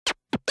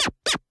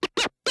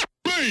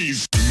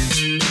bass.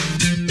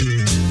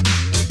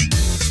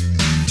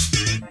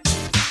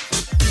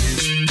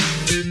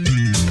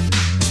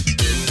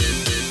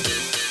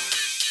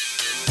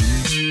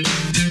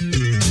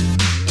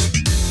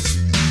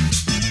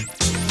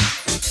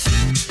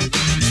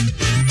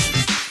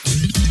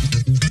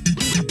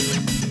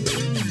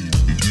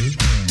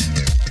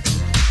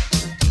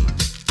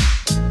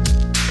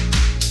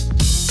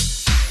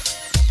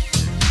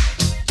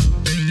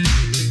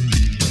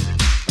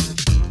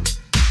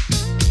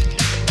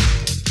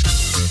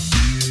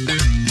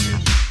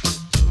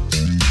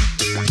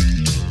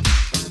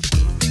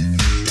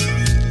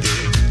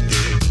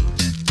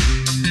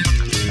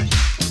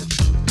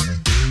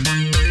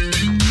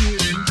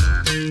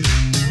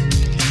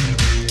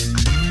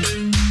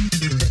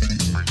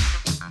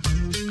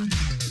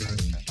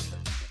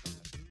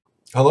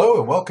 Hello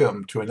and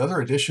welcome to another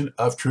edition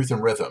of Truth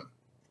and Rhythm.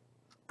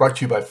 Brought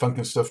to you by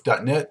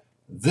funkinstuff.net,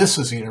 this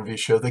is the interview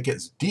show that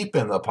gets deep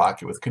in the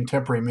pocket with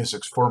contemporary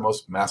music's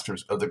foremost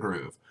masters of the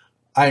groove.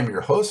 I am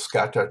your host,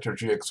 Scott Dr.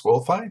 GX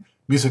Goldfine,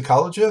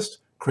 musicologist,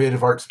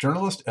 creative arts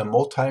journalist, and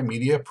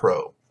multimedia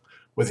pro.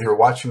 Whether you're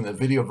watching the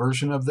video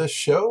version of this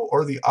show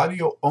or the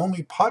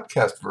audio-only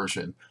podcast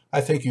version,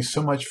 I thank you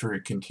so much for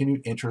your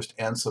continued interest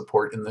and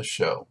support in this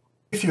show.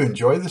 If you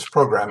enjoy this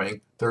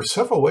programming, there are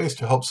several ways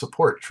to help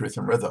support Truth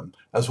and Rhythm,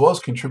 as well as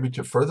contribute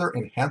to further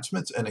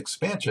enhancements and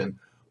expansion,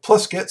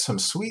 plus get some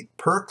sweet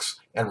perks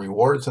and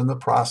rewards in the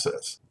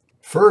process.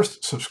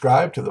 First,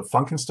 subscribe to the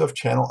Funkin' Stuff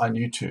channel on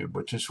YouTube,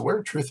 which is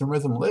where Truth and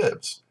Rhythm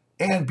lives,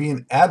 and be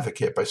an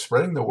advocate by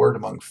spreading the word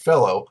among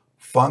fellow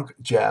funk,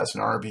 jazz,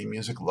 and R&B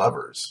music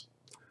lovers.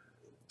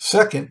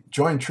 Second,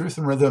 join Truth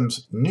and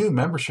Rhythm's new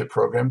membership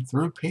program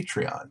through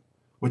Patreon,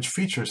 which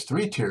features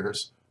 3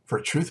 tiers for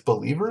truth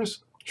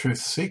believers, truth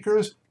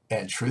seekers,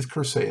 and truth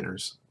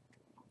crusaders.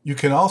 You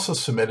can also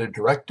submit a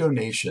direct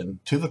donation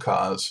to the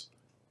cause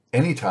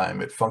anytime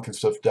at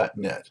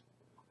funkinstuff.net.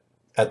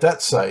 At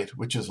that site,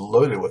 which is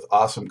loaded with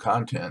awesome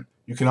content,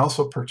 you can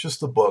also purchase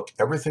the book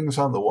Everything's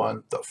on the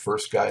One, The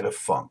First Guide of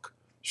Funk,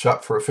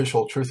 shop for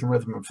official Truth and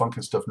Rhythm and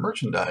Funkin' Stuff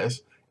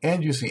merchandise,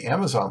 and use the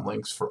Amazon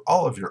links for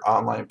all of your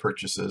online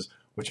purchases,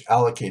 which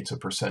allocates a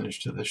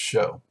percentage to this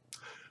show.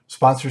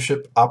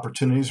 Sponsorship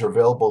opportunities are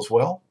available as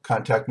well.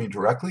 Contact me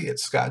directly at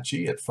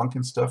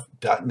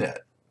scottg@funkinstuff.net.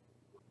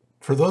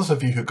 For those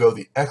of you who go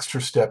the extra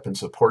step in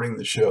supporting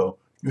the show,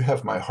 you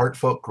have my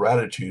heartfelt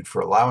gratitude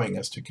for allowing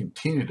us to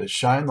continue to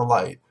shine the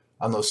light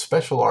on those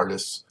special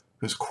artists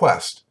whose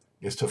quest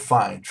is to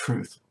find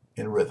truth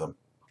in rhythm.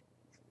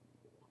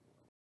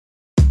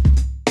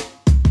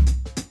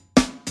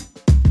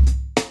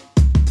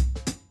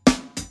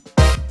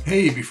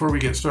 Hey, before we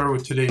get started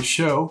with today's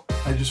show,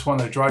 I just want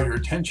to draw your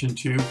attention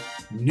to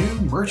new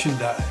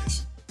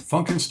merchandise.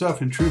 Funkin'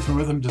 Stuff and Truth and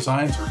Rhythm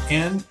designs are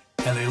in,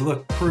 and they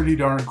look pretty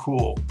darn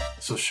cool.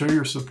 So show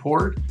your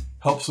support,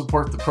 help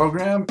support the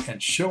program,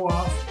 and show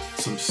off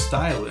some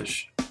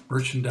stylish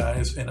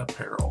merchandise and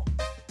apparel.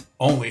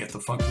 Only at the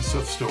Funkin'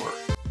 Stuff store.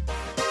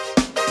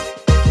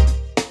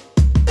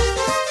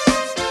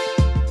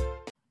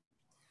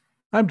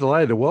 I'm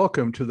delighted to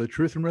welcome to the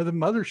Truth and Rhythm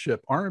Mothership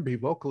R&B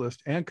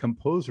vocalist and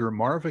composer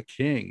Marva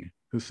King,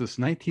 who since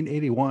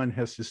 1981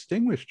 has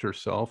distinguished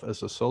herself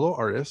as a solo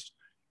artist,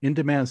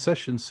 in-demand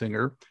session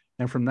singer,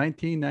 and from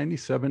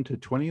 1997 to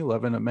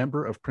 2011 a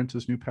member of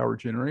Prince's New Power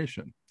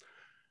Generation.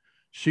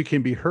 She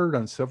can be heard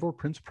on several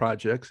Prince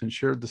projects and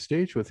shared the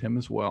stage with him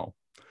as well.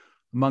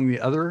 Among the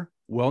other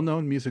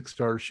well-known music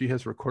stars she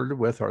has recorded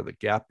with are the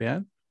Gap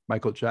Band,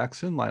 Michael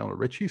Jackson, Lionel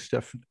Richie,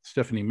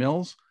 Stephanie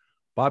Mills,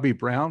 Bobby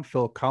Brown,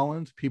 Phil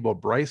Collins, Peabo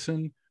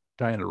Bryson,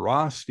 Diana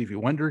Ross, Stevie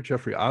Wonder,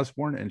 Jeffrey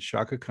Osborne, and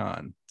Chaka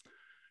Khan.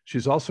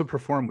 She's also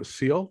performed with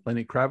Seal,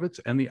 Lenny Kravitz,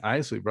 and the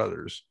Isley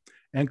Brothers,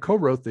 and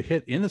co-wrote the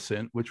hit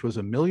Innocent, which was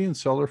a million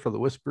seller for the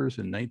Whispers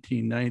in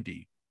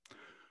 1990.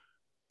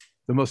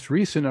 The most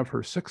recent of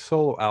her 6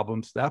 solo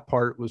albums, That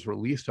Part, was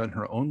released on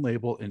her own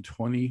label in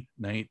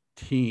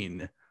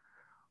 2019.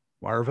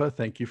 Marva,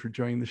 thank you for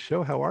joining the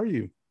show. How are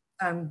you?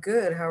 I'm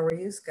good. How are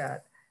you,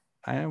 Scott?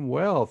 I am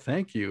well,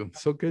 thank you.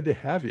 So good to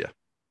have you.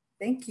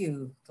 Thank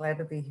you. Glad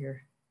to be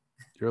here.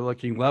 You're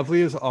looking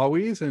lovely as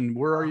always. And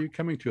where are you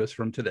coming to us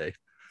from today?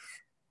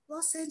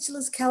 Los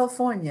Angeles,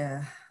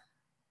 California.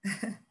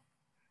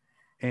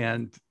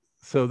 And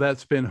so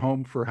that's been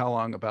home for how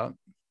long about?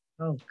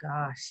 Oh,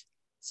 gosh.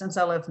 Since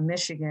I left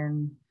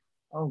Michigan,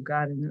 oh,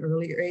 God, in the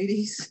early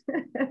 80s.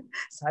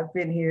 So I've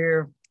been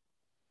here a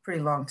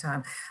pretty long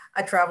time.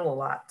 I travel a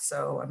lot,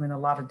 so I'm in a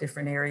lot of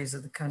different areas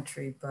of the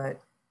country,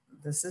 but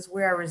this is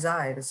where I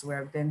reside. This is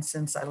where I've been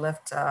since I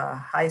left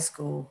high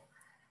school.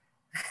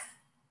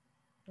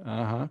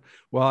 Well,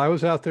 I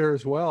was out there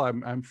as well.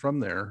 I'm from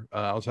there.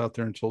 I was out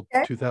there until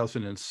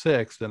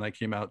 2006. Then I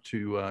came out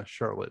to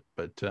Charlotte.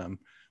 But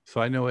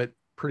so I know it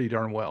pretty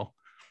darn well.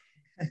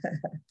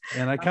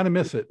 And I kind of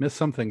miss it. Miss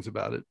some things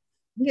about it.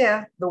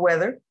 Yeah, the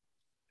weather.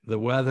 The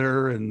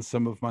weather and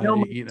some of my,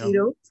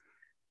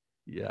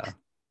 Yeah,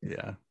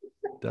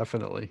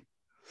 definitely.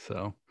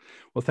 So,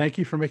 well, thank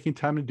you for making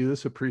time to do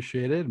this.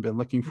 Appreciate it. I've been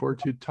looking forward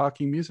to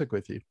talking music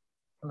with you.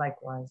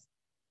 Likewise.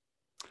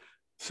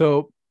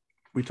 So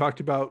we talked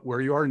about where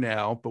you are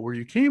now, but where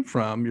you came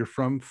from, you're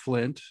from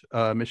Flint,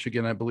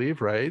 Michigan, I believe,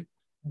 right?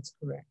 That's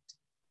correct.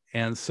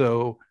 And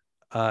so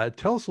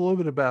tell us a little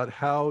bit about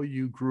how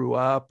you grew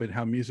up and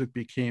how music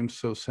became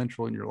so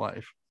central in your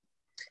life.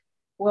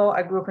 Well,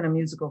 I grew up in a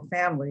musical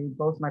family.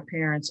 Both my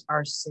parents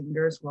are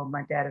singers. Well,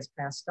 my dad has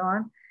passed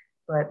on,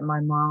 but my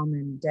mom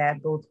and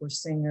dad both were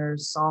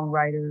singers,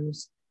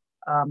 songwriters.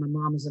 My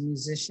mom is a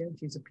musician.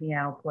 She's a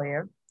piano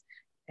player.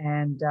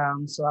 And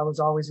so I was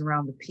always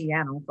around the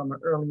piano from an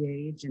early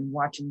age and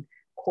watching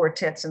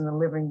quartets in the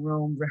living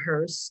room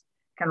rehearse.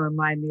 Kind of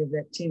remind me of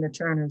that Tina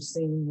Turner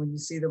scene when you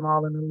see them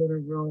all in the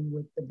living room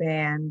with the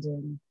band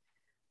and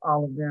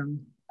all of them.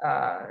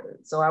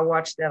 So I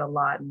watched that a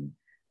lot, and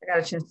I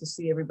got a chance to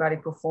see everybody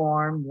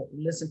perform,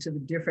 listen to the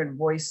different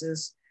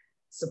voices,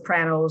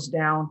 sopranos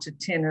down to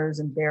tenors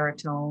and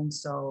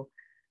baritones. So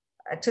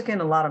I took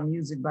in a lot of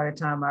music by the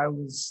time I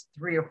was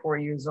 3 or 4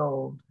 years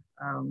old.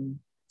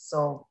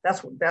 So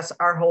that's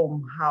our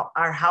home. How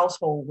our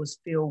household was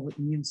filled with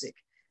music,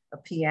 a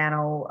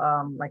piano.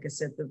 Like I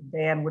said, the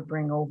band would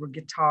bring over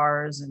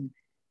guitars and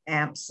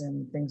amps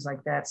and things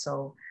like that.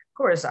 So of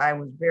course, I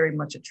was very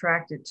much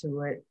attracted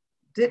to it.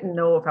 Didn't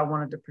know if I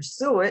wanted to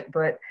pursue it,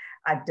 but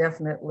I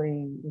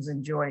definitely was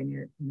enjoying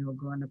it,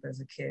 growing up as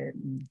a kid.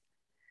 And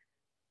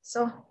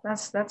so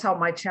that's how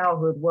my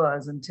childhood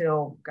was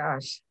until,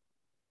 gosh,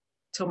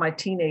 till my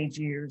teenage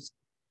years.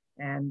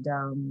 And,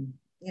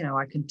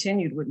 I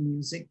continued with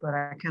music, but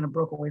I kind of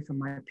broke away from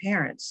my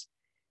parents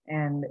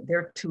and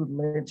their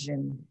tutelage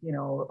and,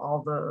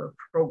 all the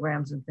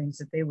programs and things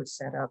that they would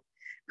set up.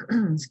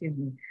 Excuse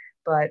me.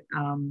 But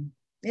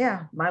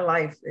yeah, my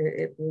life,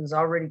 it was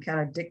already kind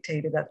of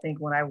dictated. I think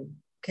when I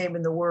came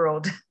in the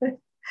world, it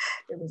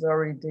was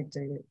already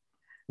dictated.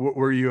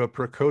 Were you a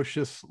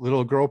precocious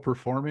little girl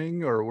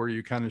performing, or were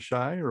you kind of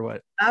shy, or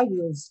what? I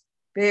was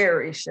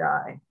very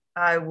shy.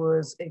 I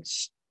was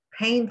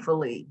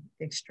painfully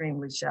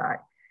extremely shy.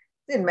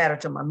 Didn't matter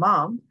to my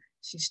mom.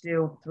 She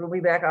still threw me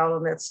back out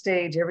on that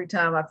stage every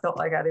time I felt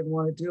like I didn't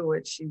want to do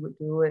it. She would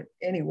do it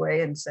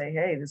anyway and say,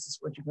 "Hey, this is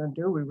what you're going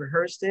to do." We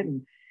rehearsed it,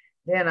 and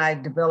then I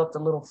developed a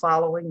little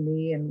following.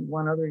 Me and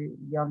one other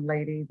young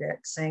lady that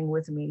sang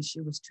with me. She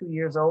was 2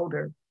 years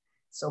older.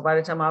 So by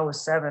the time I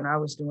was 7, I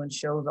was doing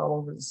shows all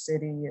over the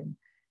city and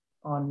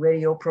on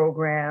radio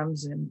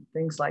programs and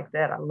things like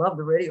that. I love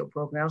the radio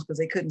programs because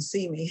they couldn't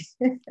see me.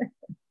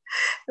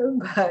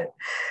 But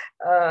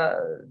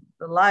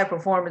the live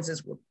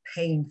performances were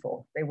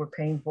painful. They were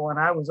painful. And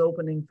I was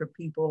opening for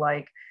people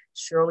like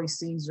Shirley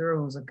Caesar,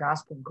 who's a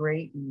gospel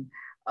great, and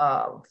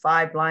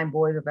Five Blind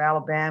Boys of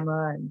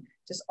Alabama, and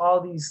just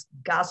all these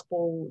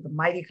gospel, the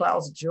Mighty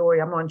Clouds of Joy.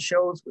 I'm on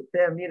shows with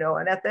them,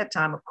 and at that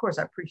time, of course,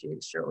 I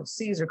appreciated Shirley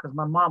Caesar because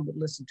my mom would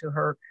listen to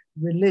her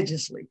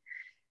religiously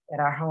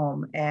at our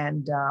home.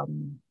 And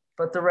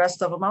but the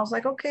rest of them, I was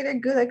like, okay, they're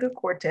good. They're good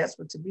quartets,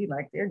 but to me,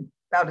 like, they're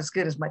about as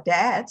good as my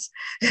dad's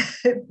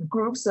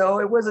group. So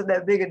it wasn't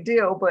that big a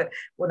deal. But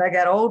when I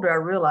got older, I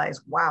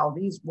realized, wow,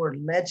 these were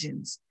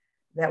legends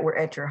that were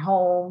at your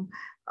home,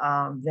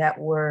 that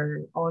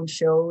were on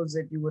shows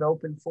that you would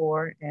open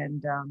for.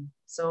 And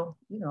so,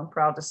 I'm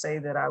proud to say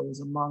that I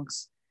was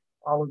amongst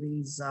all of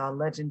these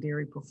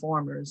legendary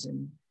performers.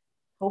 And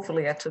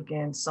hopefully I took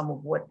in some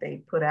of what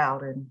they put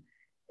out and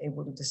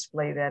able to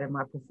display that in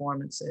my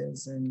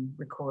performances and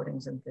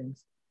recordings and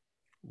things.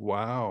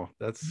 Wow,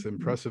 that's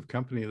impressive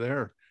company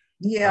there.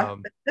 Yeah.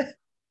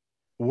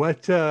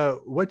 What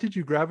did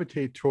you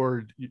gravitate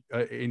toward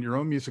in your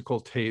own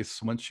musical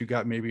tastes once you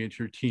got maybe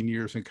into your teen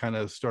years and kind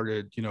of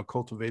started,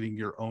 cultivating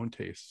your own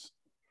tastes?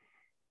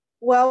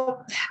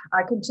 Well,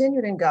 I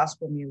continued in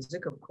gospel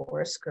music, of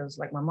course, because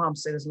like my mom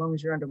said, as long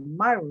as you're under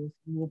my roof,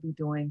 you will be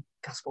doing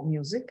gospel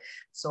music.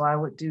 So I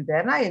would do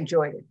that. And I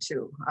enjoyed it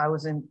too. I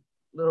was in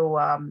little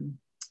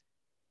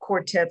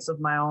quartets of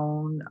my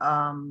own.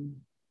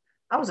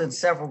 I was in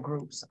several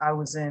groups. I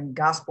was in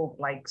gospel,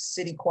 like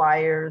city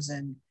choirs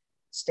and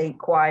state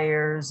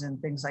choirs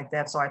and things like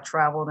that. So I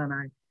traveled,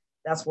 and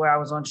that's where I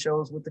was on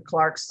shows with the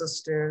Clark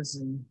sisters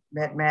and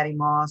met Mattie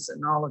Moss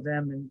and all of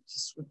them, and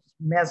just was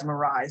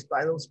mesmerized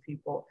by those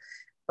people.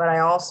 But I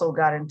also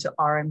got into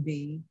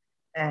R&B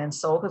and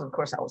soul because, of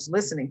course, I was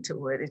listening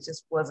to it. It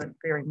just wasn't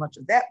very much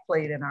of that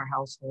played in our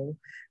household.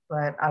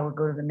 But I would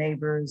go to the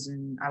neighbors,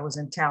 and I was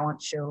in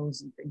talent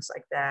shows and things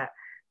like that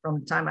from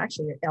the time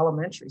actually at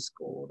elementary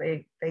school.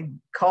 They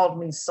called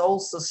me Soul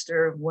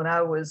Sister when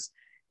I was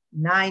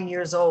 9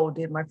 years old,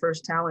 did my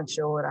first talent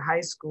show at a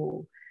high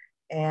school,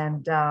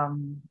 and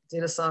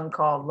did a song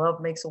called Love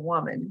Makes a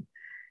Woman.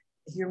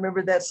 You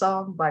remember that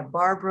song by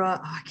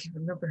Barbara? Oh, I can't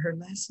remember her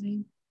last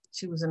name.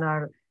 She was an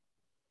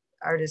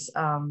artist.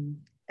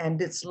 And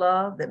it's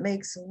love that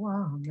makes a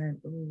woman,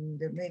 ooh,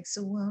 that makes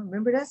a woman.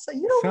 Remember that song?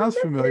 You don't Sounds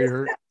remember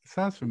familiar. it?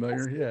 Sounds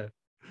familiar, yeah.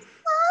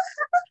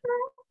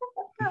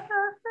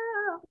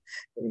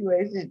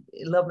 Anyway,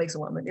 Love Makes a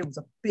Woman. It was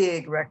a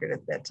big record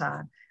at that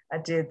time. I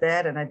did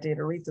that, and I did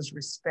Aretha's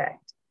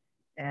Respect.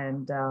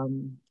 And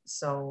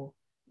so,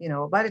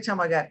 by the time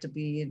I got to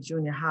be in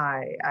junior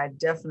high, I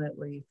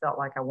definitely felt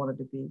like I wanted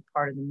to be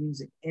part of the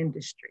music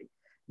industry,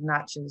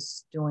 not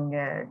just doing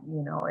it,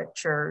 at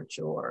church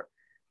or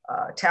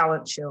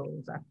talent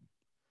shows. I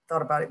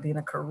thought about it being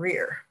a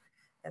career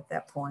at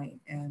that point.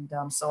 And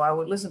so I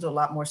would listen to a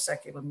lot more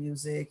secular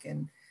music,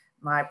 and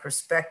my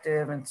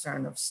perspective in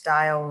terms of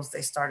styles,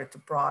 they started to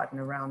broaden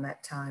around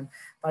that time.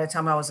 By the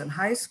time I was in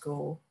high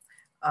school,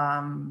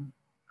 um,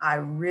 I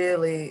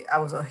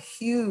was a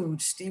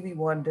huge Stevie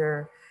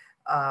Wonder,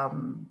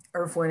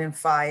 Earth, Wind and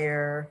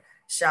Fire,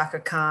 Shaka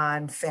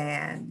Khan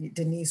fan,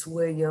 Denise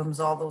Williams,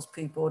 all those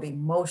people, the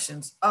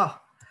Emotions. Oh,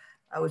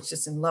 I was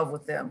just in love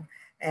with them.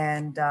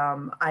 And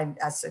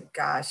I said,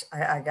 gosh,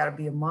 I got to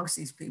be amongst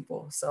these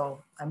people.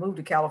 So I moved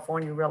to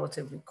California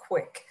relatively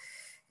quick.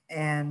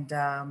 And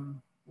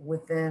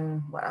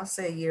within, what I'll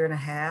say, a year and a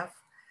half,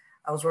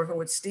 I was working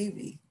with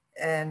Stevie.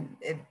 And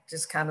it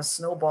just kind of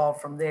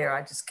snowballed from there.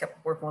 I just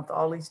kept working with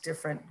all these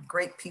different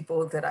great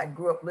people that I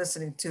grew up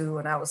listening to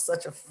and I was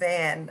such a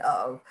fan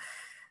of.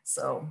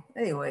 So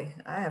anyway,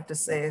 I have to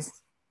say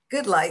it's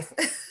good life.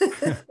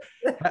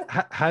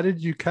 How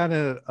did you kind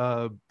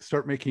of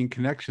start making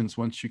connections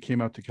once you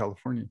came out to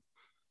California?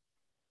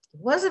 It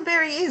wasn't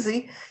very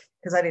easy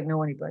because I didn't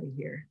know anybody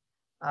here.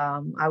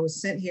 I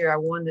was sent here. I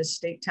won this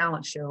state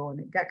talent show, and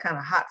it got kind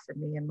of hot for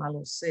me in my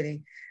little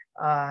city.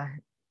 Uh,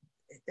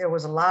 there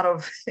was a lot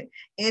of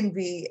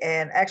envy,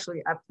 and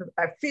actually,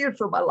 I feared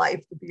for my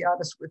life, to be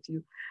honest with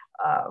you,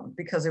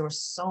 because there were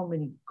so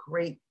many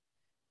great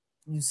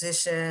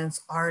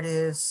musicians,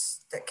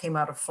 artists that came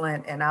out of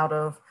Flint, and out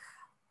of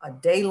a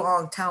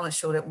day-long talent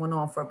show that went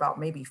on for about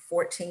maybe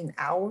 14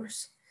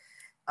 hours.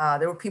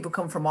 There were people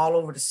come from all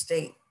over the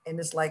state, and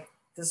it's like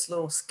this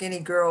little skinny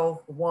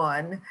girl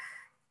won,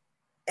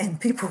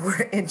 and people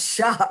were in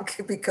shock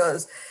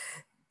because,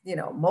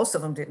 most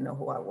of them didn't know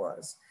who I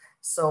was.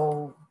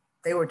 So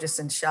they were just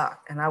in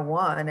shock, and I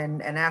won.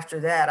 And after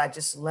that, I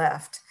just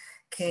left,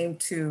 came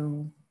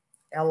to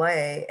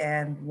LA,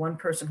 and one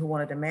person who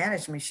wanted to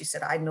manage me, she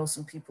said, I know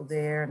some people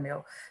there and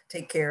they'll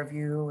take care of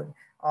you and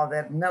all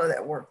that. None of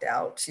that worked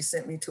out. She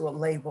sent me to a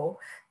label,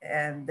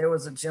 and there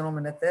was a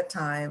gentleman at that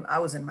time, I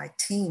was in my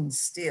teens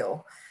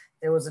still.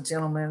 There was a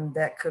gentleman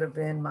that could have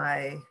been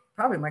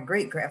probably my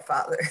great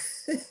grandfather.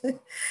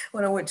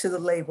 When I went to the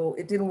label,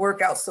 it didn't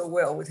work out so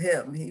well with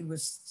him. He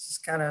was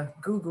just kind of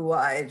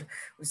goo-goo-eyed.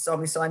 We saw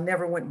me, so I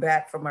never went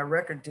back for my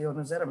record deal. And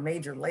it was at a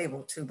major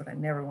label too, but I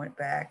never went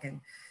back. And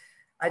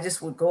I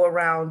just would go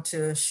around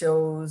to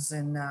shows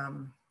and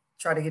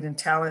try to get in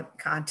talent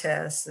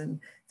contests and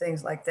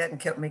things like that,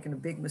 and kept making a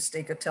big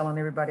mistake of telling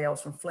everybody I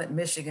was from Flint,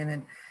 Michigan,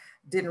 and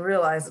didn't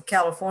realize the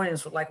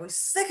Californians were like, we're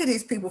sick of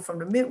these people from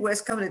the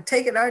Midwest coming and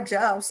taking our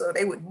jobs. So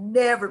they would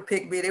never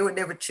pick me. They would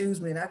never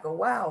choose me. And I go,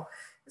 wow,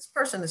 this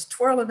person is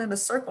twirling in a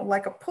circle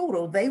like a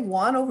poodle. They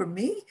won over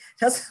me.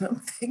 That's what I'm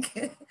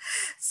thinking.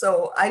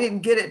 So I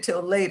didn't get it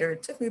till later.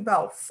 It took me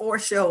about 4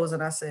 shows.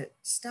 And I said,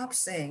 stop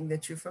saying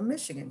that you're from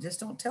Michigan.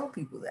 Just don't tell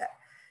people that.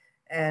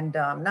 And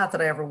not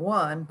that I ever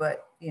won,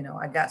 but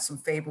I got some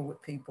favor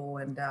with people.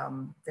 And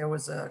there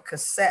was a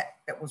cassette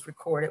that was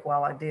recorded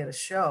while I did a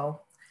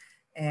show,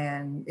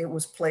 and it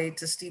was played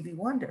to Stevie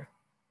Wonder.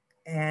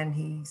 And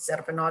he set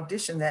up an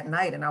audition that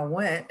night, and I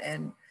went,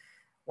 and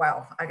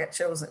wow, I got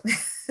chosen.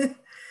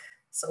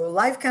 So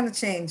life kind of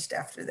changed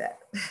after that.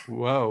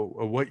 Whoa,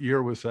 what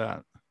year was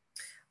that?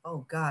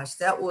 Oh gosh,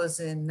 that was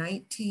in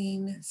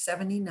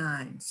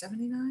 1979,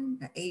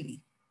 79,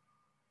 80,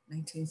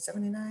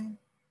 1979,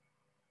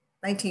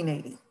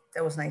 1980.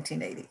 That was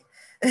 1980.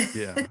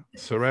 Yeah.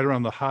 So right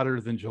around the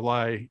hotter than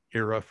July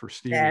era for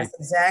Stevie. That's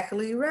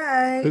exactly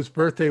right. His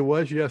birthday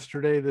was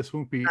yesterday. This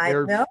won't be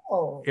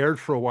aired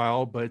for a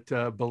while, but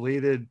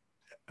belated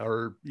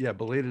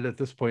at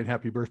this point.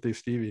 Happy birthday,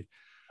 Stevie.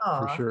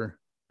 Aww. For sure.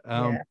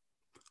 Yeah.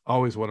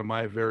 Always one of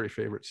my very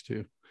favorites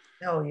too.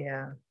 Oh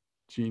yeah.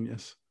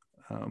 Genius.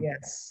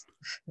 Yes.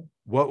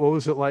 What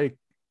was it like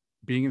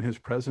being in his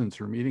presence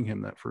or meeting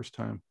him that first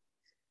time?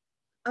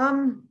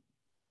 I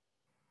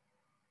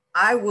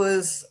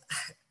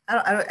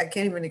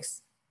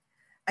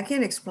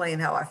can't explain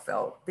how I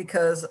felt,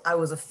 because I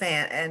was a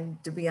fan.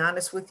 And to be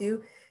honest with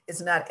you,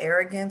 it's not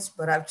arrogance,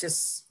 but I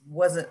just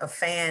wasn't a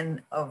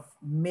fan of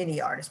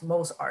many artists,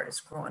 most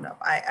artists growing up.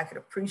 I could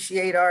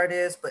appreciate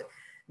artists, but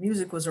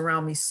music was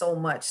around me so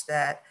much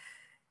that,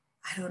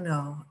 I don't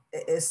know,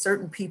 it's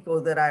certain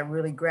people that I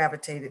really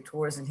gravitated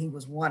towards, and he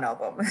was one of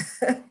them.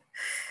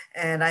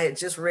 And I had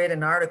just read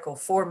an article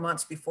 4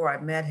 months before I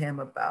met him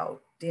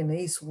about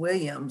Denise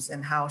Williams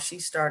and how she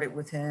started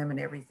with him and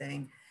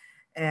everything.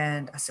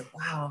 And I said,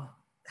 wow,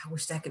 I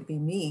wish that could be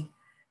me.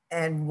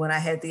 And when I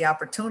had the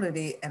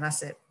opportunity, and I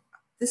said,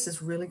 this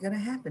is really going to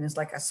happen. It's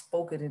like I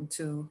spoke it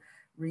into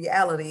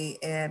reality.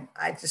 And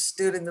I just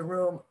stood in the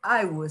room.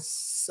 I was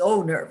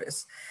so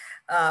nervous.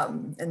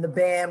 And the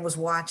band was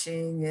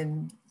watching,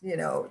 and,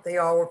 they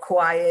all were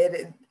quiet.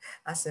 And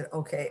I said,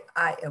 okay,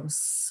 I am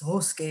so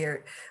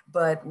scared.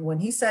 But when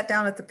he sat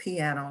down at the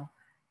piano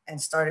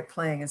and started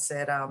playing and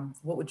said,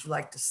 what would you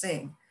like to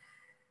sing?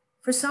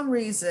 For some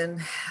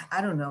reason,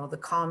 I don't know, the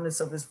calmness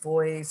of his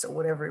voice or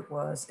whatever it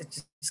was, it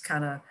just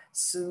kind of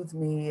soothed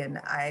me, and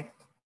I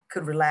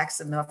could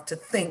relax enough to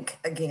think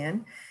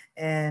again.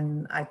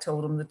 And I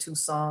told him the two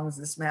songs,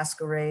 This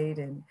Masquerade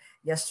and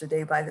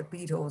Yesterday by the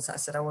Beatles. I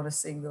said, I want to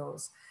sing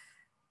those.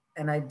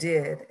 And I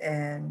did.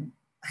 And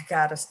I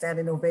got a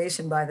standing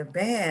ovation by the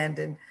band.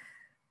 And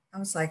I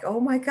was like, oh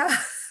my God,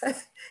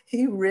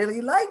 he really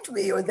liked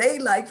me, or they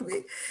liked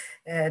me.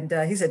 And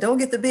he said, don't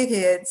get the big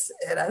heads.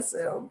 And I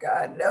said, oh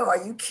God, no,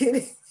 are you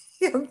kidding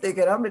me? I'm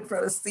thinking I'm in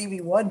front of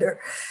Stevie Wonder.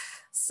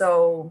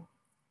 So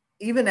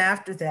even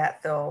after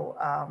that, though,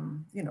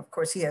 you know, of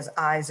course, he has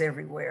eyes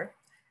everywhere.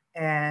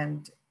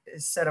 And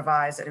his set of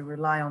eyes that he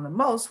relied on the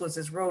most was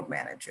his road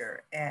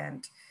manager.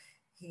 And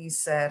he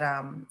said,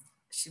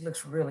 she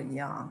looks really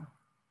young.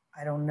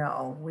 I don't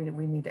know. We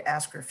need to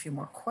ask her a few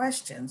more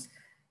questions.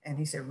 And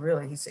he said,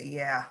 really? He said,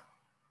 yeah.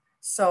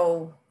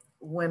 So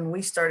when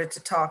we started to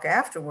talk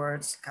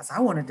afterwards, because I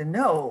wanted to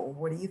know,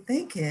 what are you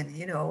thinking?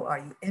 You know, are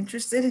you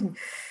interested in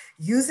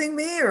using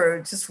me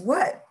or just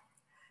what?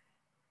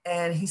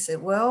 And he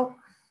said, well,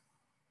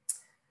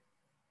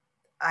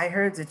 I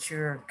heard that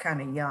you're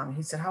kind of young.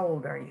 He said, how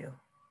old are you?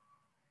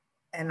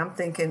 And I'm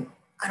thinking,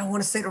 I don't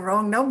want to say the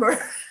wrong number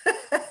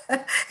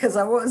because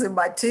I was in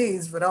my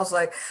teens, but I was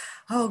like,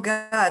 oh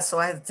God. So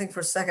I had to think for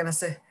a second. I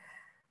said,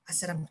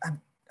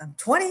 I'm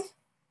 20.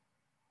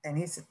 And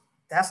he said,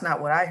 that's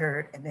not what I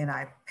heard. And then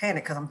I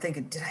panicked because I'm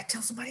thinking, did I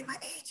tell somebody my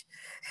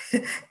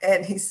age?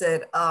 And he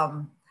said,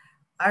 I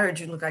heard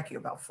you look like you're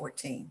about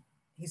 14.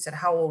 He said,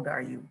 how old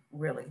are you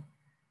really?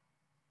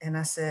 And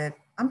I said,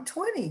 I'm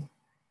 20.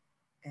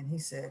 And he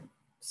said,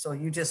 so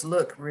you just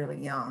look really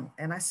young.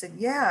 And I said,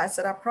 yeah. I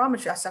said, I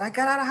promise you. I said, I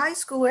got out of high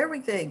school,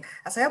 everything.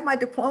 I said, I have my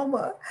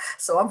diploma.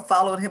 So I'm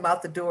following him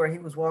out the door. He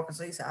was walking.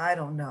 So he said, I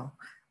don't know.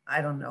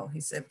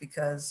 He said,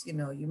 because, you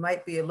know, you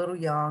might be a little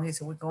young. He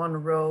said, we go on the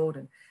road.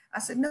 And I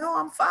said, no,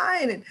 I'm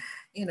fine. And,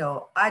 you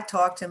know, I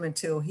talked to him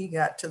until he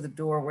got to the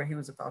door where he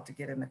was about to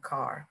get in the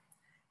car.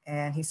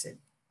 And he said,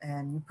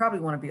 and you probably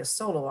want to be a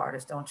solo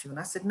artist, don't you? And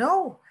I said,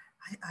 no,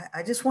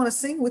 I just want to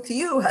sing with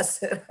you. I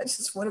said, I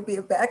just want to be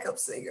a backup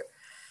singer.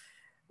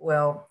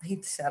 Well,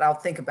 he said, I'll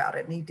think about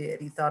it. And he did.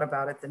 He thought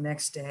about it the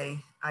next day.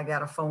 I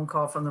got a phone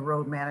call from the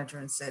road manager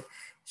and said,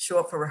 show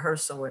up for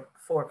rehearsal at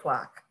 4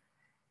 o'clock.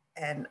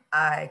 And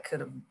I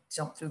could have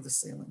jumped through the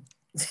ceiling.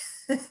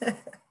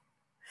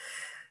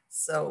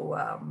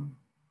 So,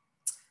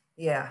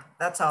 yeah,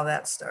 that's how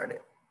that started.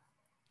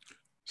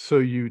 So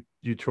you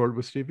toured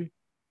with Stevie?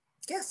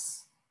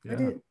 Yes, yeah. I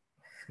did.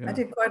 Yeah. I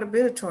did quite a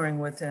bit of touring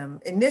with him.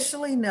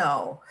 Initially,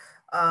 no.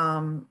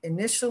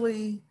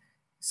 Initially,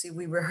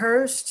 we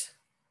rehearsed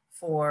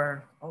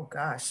for, oh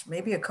gosh,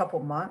 maybe a couple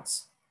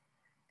months.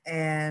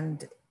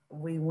 And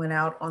we went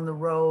out on the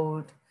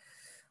road.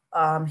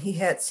 He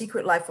had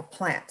Secret Life of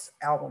Plants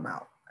album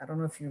out. I don't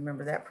know if you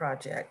remember that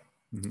project,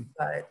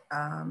 but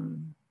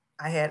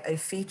I had a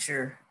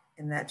feature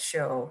in that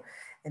show,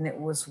 and it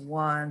was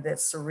one that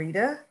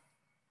Sarita,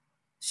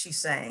 she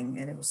sang,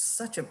 and it was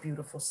such a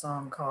beautiful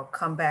song called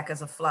Come Back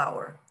as a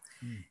Flower.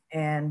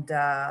 And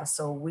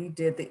so we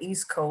did the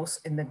East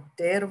Coast in the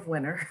dead of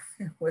winter.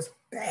 It was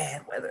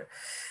bad weather.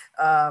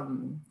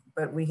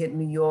 But we hit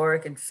New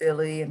York and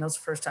Philly, and that was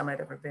the first time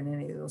I'd ever been in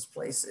any of those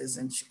places,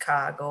 and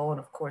Chicago, and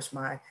of course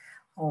my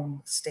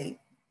home state,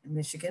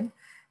 Michigan.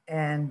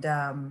 And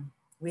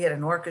we had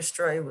an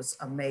orchestra. It was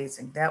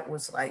amazing. That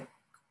was like,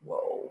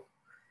 whoa,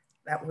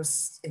 that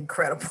was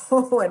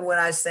incredible. And when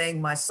I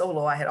sang my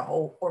solo, I had a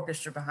whole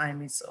orchestra behind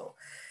me. So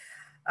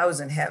I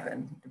was in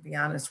heaven, to be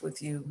honest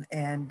with you.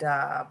 And,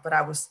 but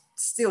I was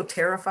still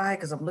terrified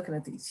because I'm looking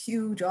at these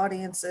huge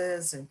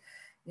audiences, and,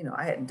 you know,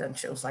 I hadn't done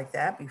shows like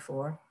that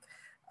before.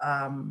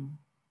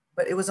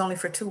 But it was only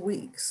for 2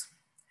 weeks.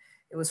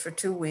 It was for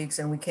 2 weeks,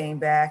 and we came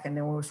back, and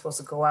then we were supposed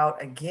to go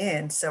out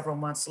again several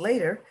months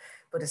later.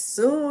 But as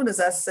soon as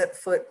I set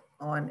foot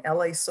on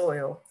LA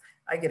soil,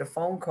 I get a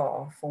phone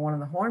call from one of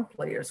the horn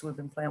players who had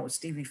been playing with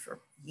Stevie for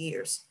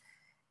years.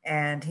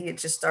 And he had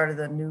just started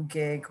a new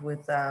gig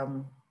with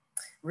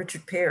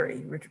Richard Perry.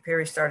 Richard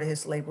Perry started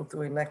his label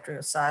through Electric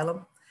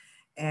Asylum.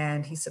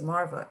 And he said,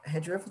 Marva,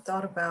 had you ever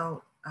thought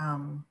about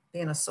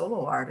being a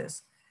solo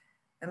artist?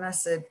 And I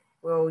said,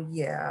 well,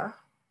 yeah.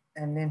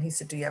 And then he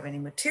said, do you have any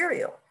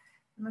material?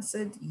 And I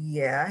said,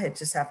 yeah. I had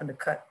just happened to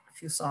cut a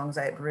few songs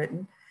I had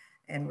written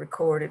and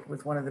recorded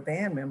with one of the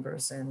band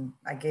members. And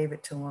I gave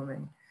it to him.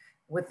 And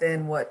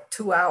within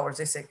 2 hours,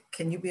 they said,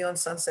 can you be on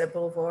Sunset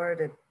Boulevard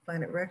at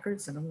Planet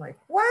Records? And I'm like,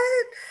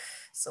 what?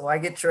 So I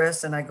get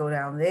dressed and I go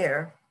down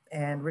there.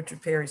 And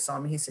Richard Perry saw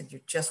me. He said,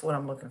 you're just what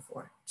I'm looking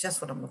for. Just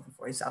what I'm looking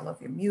for. He said, I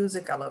love your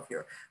music. I love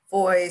your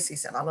voice. He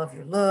said, I love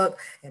your look.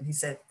 And he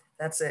said,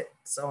 that's it.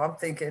 So I'm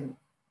thinking,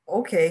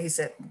 okay. He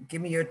said,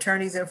 give me your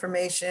attorney's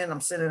information. I'm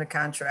sending a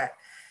contract.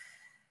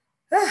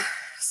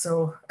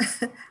 So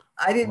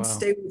I didn't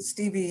stay with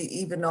Stevie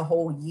even a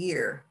whole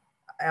year.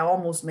 I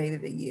almost made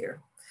it a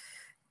year.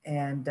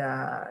 And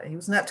he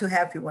was not too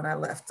happy when I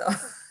left, though.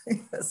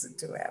 He wasn't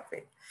too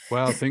happy.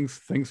 Wow,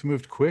 things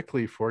moved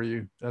quickly for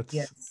you.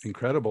 That's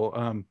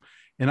incredible.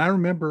 And I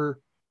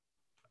remember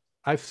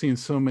I've seen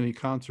so many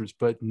concerts,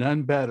 but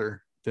none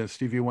better than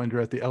Stevie Wonder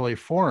at the LA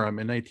Forum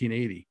in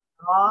 1980.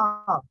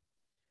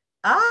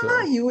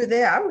 Oh, you were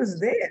there. I was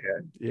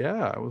there.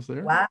 Yeah, I was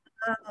there. Wow,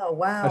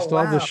 I still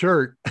have the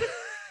shirt.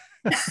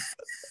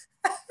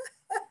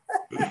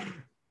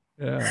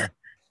 Yeah.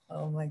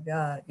 Oh my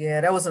God.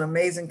 Yeah, that was an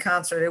amazing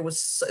concert. It was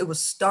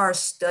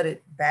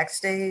star-studded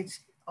backstage.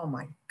 Oh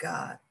my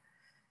God.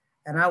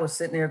 And I was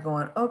sitting there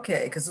going,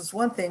 okay, because it's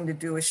one thing to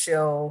do a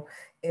show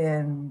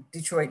in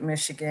Detroit,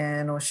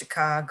 Michigan, or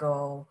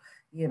Chicago,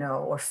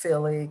 or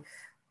Philly,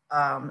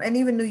 and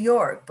even New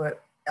York,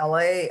 but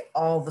LA,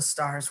 all the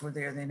stars were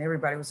there then.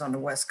 Everybody was on the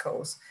West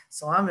Coast.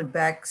 So I'm in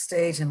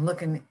backstage and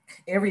looking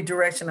every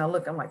direction I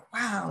look, I'm like,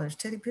 wow, there's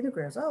Teddy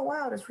Pendergrass. Oh,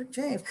 wow, there's Rick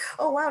James.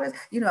 Oh, wow.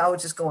 I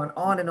was just going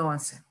on and on,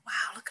 saying,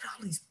 wow, look at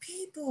all these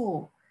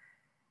people.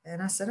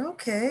 And I said,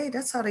 okay,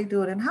 that's how they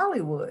do it in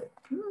Hollywood.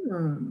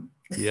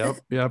 Yep.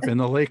 In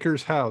the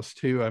Lakers house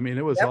too. I mean,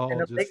 it was all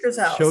just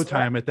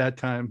Showtime at that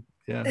time.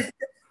 Yeah.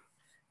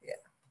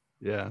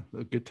 Yeah.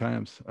 Good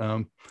times.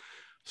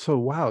 So,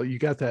 wow, you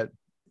got that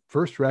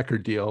first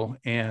record deal,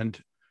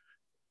 and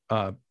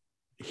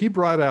he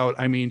brought out,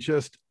 I mean,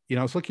 just,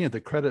 I was looking at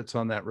the credits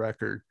on that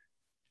record,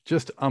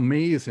 just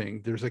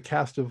amazing. There's a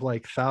cast of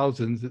like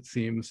thousands, it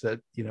seems,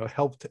 that,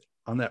 helped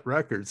on that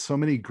record. So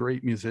many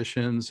great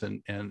musicians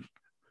and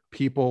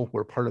people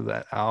were part of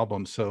that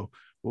album. So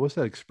what was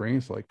that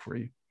experience like for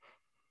you?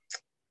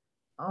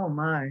 Oh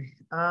my,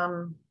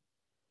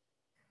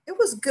 it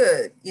was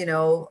good.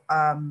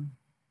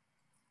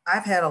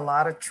 I've had a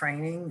lot of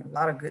training, a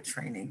lot of good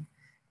training.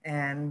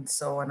 And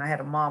I had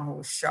a mom who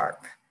was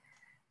sharp,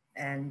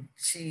 and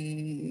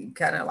she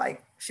kind of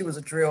she was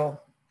a drill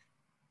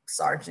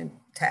sergeant,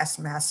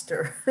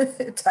 taskmaster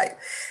type.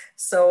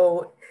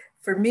 So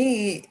for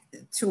me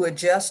to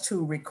adjust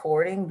to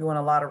recording, doing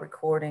a lot of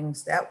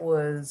recordings, that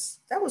was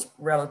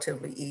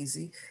relatively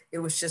easy. It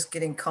was just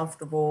getting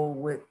comfortable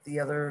with the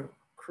other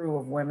crew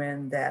of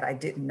women that I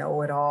didn't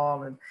know at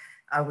all. And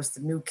I was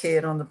the new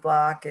kid on the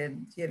block,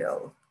 and,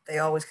 they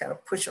always kind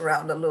of push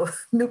around the little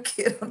new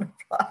kid on the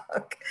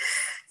block.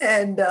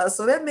 And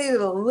so that made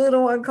it a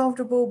little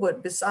uncomfortable.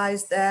 But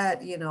besides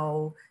that,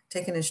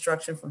 taking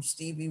instruction from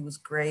Stevie was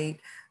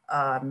great.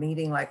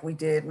 Meeting like we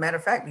did. Matter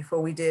of fact,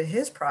 before we did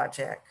his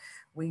project,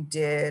 we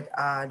did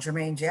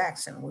Jermaine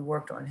Jackson. We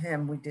worked on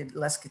him. We did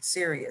Let's Get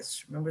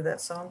Serious. Remember that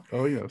song?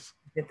 Oh, yes.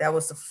 That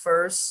was the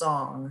first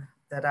song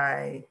that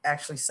I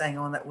actually sang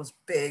on that was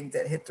big,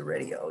 that hit the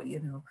radio,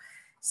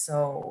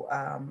 So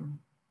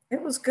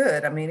it was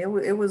good. I mean,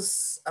 it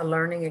was a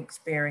learning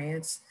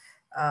experience.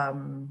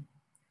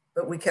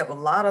 But we kept a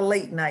lot of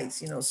late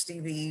nights.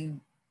 Stevie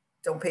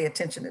don't pay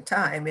attention to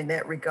time in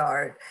that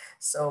regard.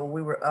 So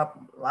we were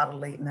up a lot of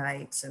late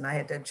nights, and I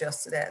had to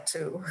adjust to that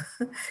too,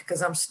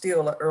 because I'm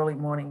still an early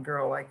morning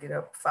girl. I get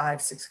up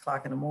 5, 6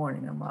 o'clock in the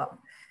morning, I'm up.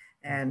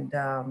 And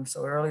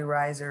so early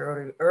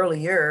riser,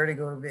 earlier to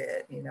go to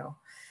bed,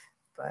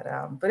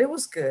 But it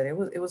was good.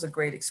 It was a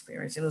great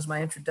experience. It was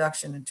my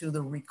introduction into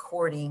the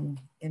recording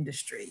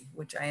industry,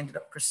 which I ended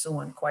up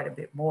pursuing quite a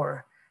bit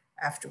more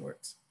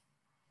afterwards.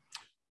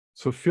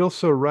 So Feels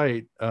So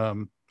Right,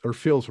 or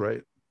Feels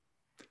Right,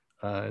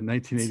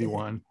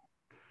 1981.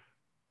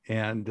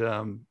 And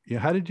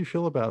how did you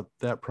feel about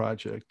that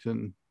project?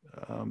 And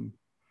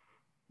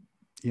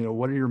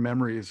what are your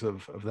memories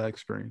of that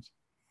experience?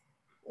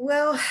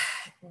 Well,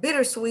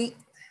 bittersweet.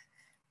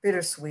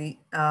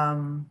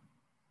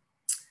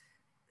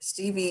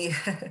 Stevie,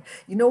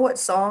 you know what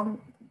song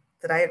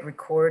that I had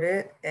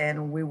recorded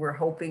and we were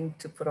hoping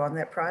to put on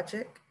that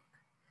project?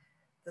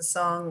 The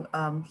song,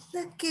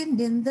 Looking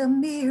in the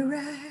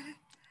Mirror,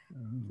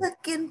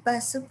 Looking by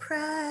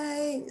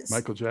Surprise.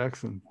 Michael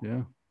Jackson,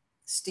 yeah.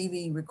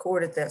 Stevie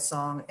recorded that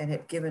song and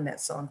had given that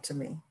song to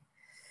me.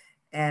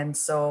 And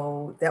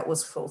so that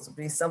was supposed to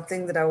be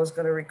something that I was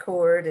going to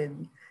record.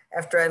 And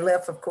after I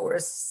left, of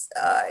course,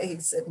 he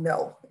said,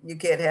 no, you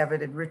can't have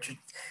it. And Richard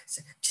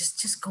said,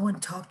 just go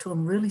and talk to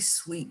him really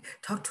sweet,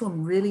 talk to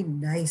him really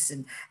nice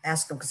and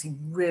ask him, because he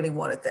really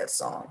wanted that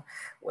song.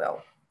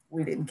 Well,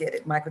 we didn't get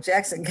it. Michael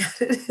Jackson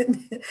got it,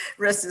 and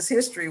rest is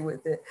history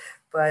with it.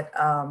 But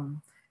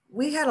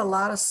we had a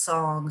lot of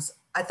songs.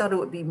 I thought it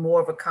would be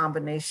more of a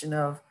combination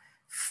of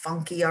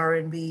funky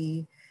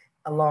R&B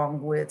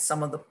along with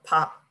some of the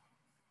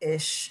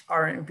pop-ish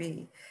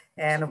R&B.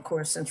 And of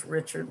course, since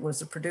Richard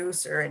was a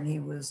producer and he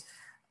was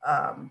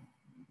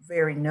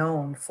very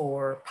known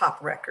for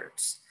pop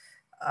records,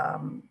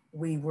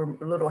 we were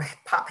a little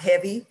pop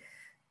heavy,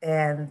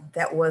 and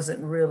that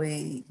wasn't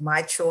really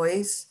my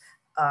choice.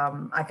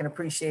 I can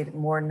appreciate it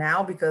more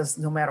now because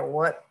no matter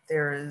what,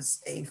 there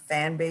is a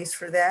fan base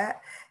for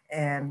that.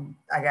 And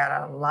I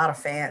got a lot of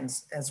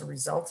fans as a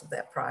result of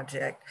that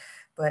project,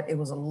 but it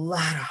was a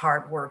lot of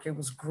hard work. It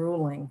was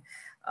grueling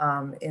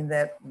in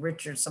that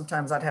Richard,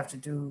 sometimes I'd have to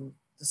do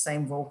the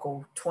same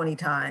vocal 20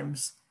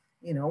 times,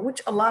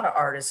 which a lot of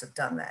artists have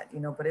done that,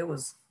 but it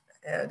was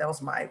That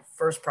was my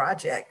first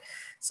project.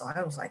 So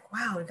I was like,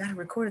 wow, we got to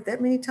record it that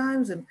many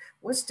times. And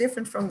what's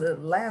different from the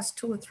last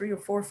 2 or 3 or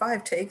 4 or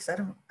 5 takes? I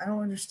don't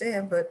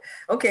understand, but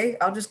okay,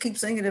 I'll just keep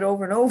singing it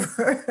over and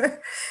over.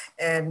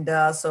 And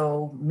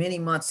so many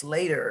months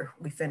later,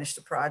 we finished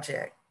the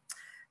project.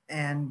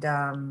 And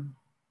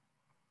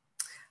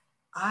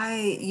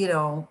I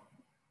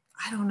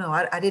don't know.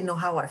 I didn't know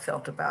how I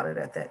felt about it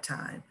at that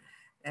time.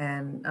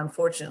 And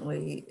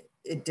unfortunately,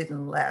 it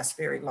didn't last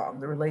very long.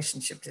 The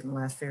relationship didn't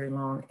last very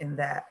long in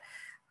that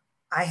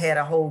I had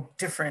a whole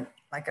different,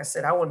 like I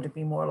said, I wanted to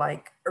be more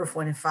like Earth,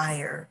 Wind and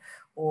Fire,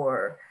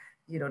 or,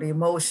 the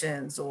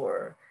Emotions,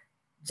 or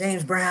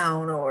James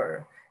Brown,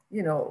 or,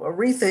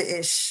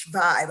 Aretha-ish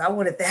vibe. I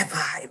wanted that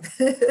vibe.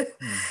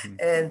 Mm-hmm.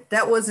 And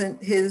that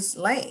wasn't his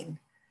lane.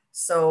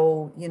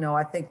 So,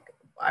 I think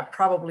I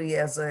probably,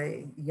 as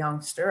a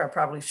youngster, I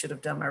probably should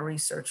have done my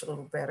research a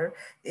little better.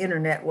 The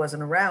internet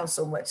wasn't around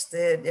so much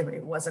then. I mean,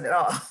 it wasn't at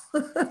all,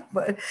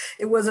 but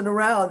it wasn't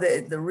around.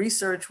 The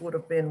research would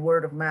have been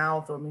word of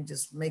mouth or me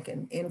just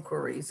making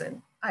inquiries.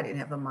 And I didn't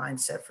have the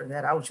mindset for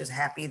that. I was just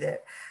happy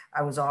that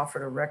I was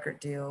offered a record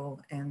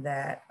deal and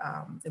that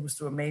it was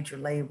through a major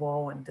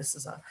label. And this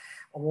is a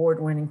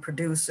award-winning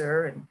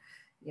producer. And,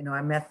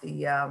 I met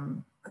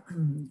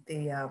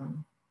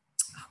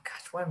oh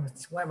gosh,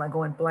 why am I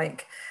going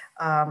blank?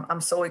 I'm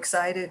so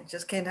excited.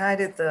 Just can't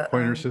hide it. The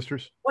Pointer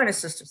Sisters. Pointer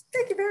Sisters.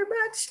 Thank you very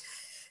much.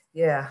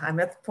 Yeah, I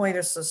met the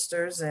Pointer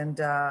Sisters, and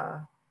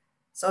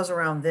so I was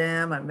around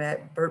them. I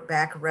met Burt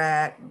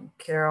Bacharach and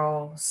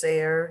Carol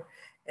Sayer,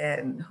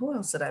 and who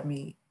else did I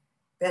meet?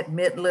 Bette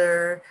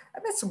Midler. I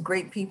met some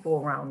great people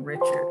around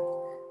Richard.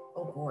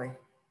 Oh boy.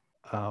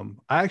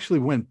 I actually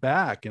went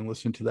back and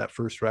listened to that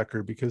first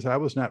record because I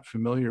was not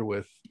familiar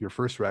with your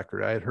first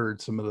record. I had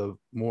heard some of the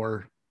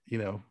more,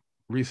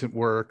 recent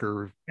work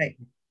or right.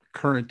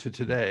 current to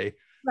today,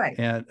 right.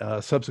 and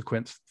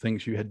subsequent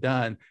things you had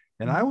done.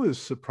 And mm-hmm. I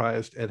was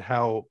surprised at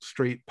how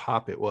straight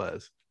pop it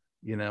was,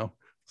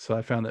 so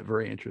I found that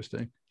very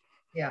interesting.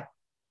 Yeah.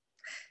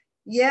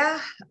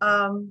 Yeah.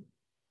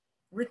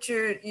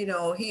 Richard,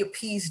 he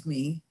appeased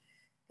me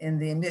in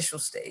the initial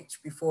stage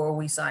before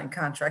we signed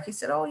contract. He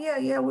said, oh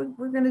yeah,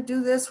 we're going to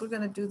do this, we're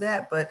going to do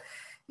that. But,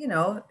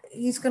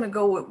 he's going to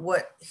go with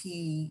what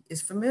he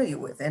is familiar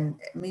with. And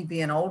me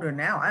being older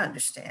now, I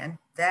understand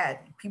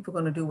that people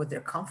are going to do what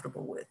they're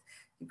comfortable with.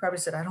 He probably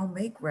said, I don't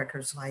make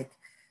records like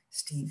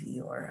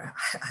Stevie, or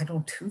I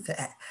don't do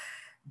that.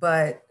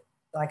 But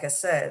like I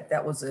said,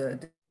 that was a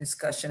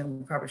discussion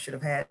we probably should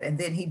have had. And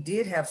then he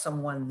did have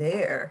someone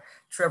there,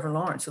 Trevor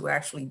Lawrence, who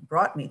actually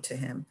brought me to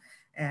him.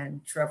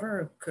 And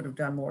Trevor could have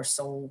done more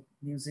soul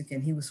music,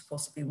 and he was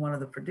supposed to be one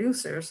of the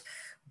producers,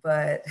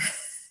 but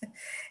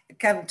it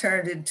kind of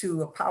turned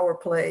into a power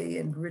play,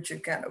 and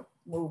Richard kind of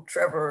moved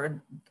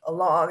Trevor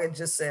along and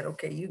just said,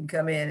 okay, you can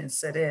come in and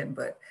sit in,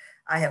 but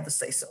I have the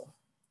say so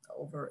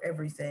over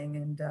everything.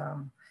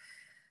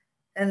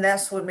 And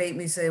that's what made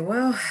me say,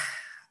 well,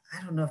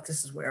 I don't know if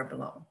this is where I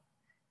belong.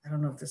 I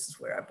don't know if this is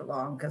where I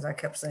belong, because I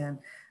kept saying,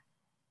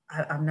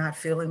 I'm not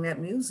feeling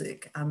that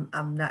music.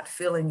 I'm not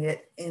feeling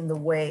it in the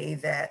way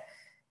that,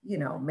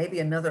 maybe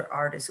another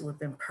artist it would have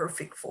been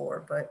perfect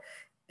for, but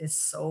it's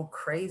so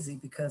crazy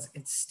because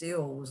it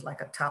still was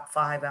like a top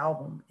 5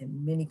 album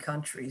in many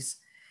countries.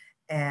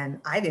 And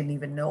I didn't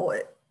even know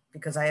it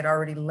because I had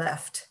already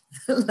left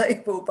the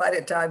label by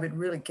the time it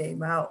really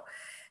came out.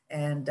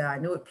 And I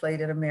knew it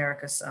played in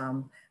America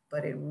some,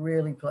 but it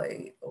really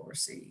played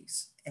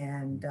overseas.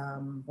 And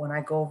when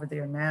I go over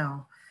there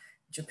now,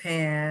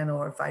 Japan,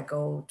 or if I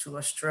go to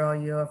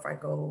Australia, if I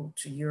go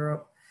to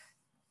Europe,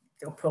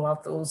 they'll pull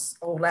out those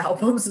old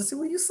albums and say,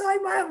 will you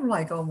sign my album? I'm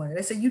like, oh my,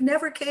 they say, you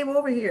never came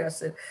over here. I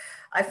said,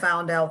 I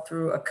found out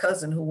through a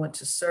cousin who went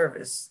to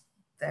service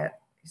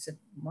that he said,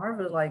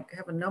 Marva,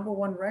 have a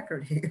 #1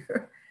 record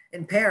here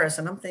in Paris.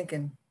 And I'm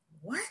thinking,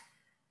 what,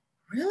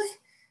 really?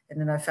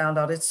 And then I found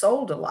out it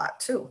sold a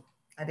lot too.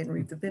 I didn't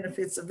reap the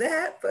benefits of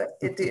that, but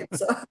it did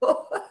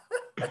so.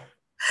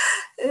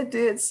 It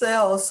did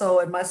sell. So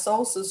in my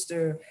Soul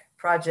Sister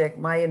project,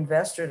 my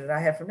investor that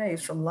I had from there,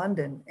 he's from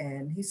London.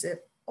 And he said,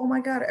 oh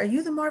my God, are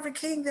you the Marvin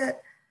King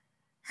that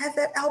had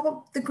that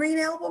album, the Green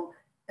Album?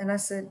 And I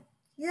said,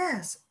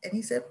 yes. And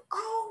he said,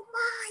 oh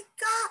my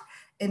God.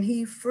 And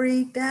he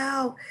freaked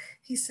out.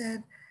 He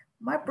said,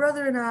 my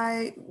brother and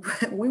I,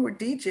 we were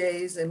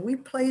DJs and we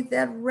played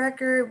that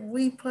record.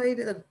 We played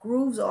the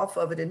grooves off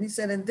of it. And he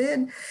said, and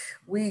then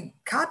we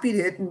copied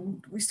it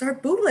and we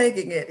started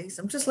bootlegging it. He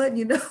said, I'm just letting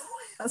you know.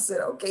 I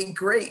said, okay,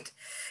 great.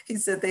 He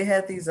said they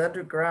had these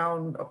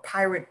underground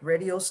pirate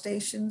radio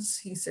stations.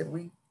 He said,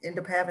 we end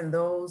up having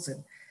those.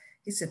 And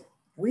he said,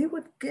 we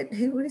would get,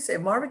 he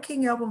said, Marvin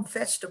King album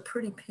fetched a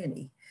pretty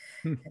penny.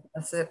 And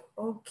I said,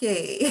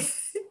 okay.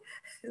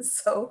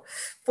 So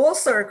full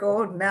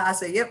circle. Now I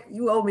say, yep,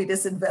 you owe me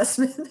this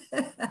investment.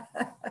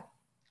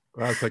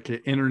 Wow, it's like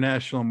an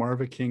international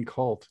Marvin King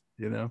cult,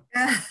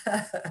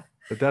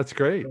 But that's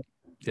great.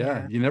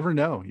 Yeah, you never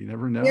know. You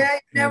never know. Yeah,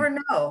 you never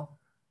know.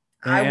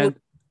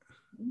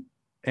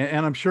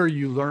 And I'm sure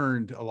you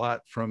learned a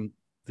lot from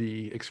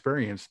the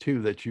experience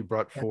too that you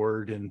brought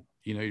forward in,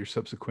 you know, your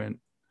subsequent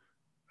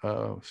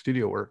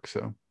studio work.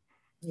 So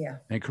yeah,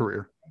 and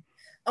career.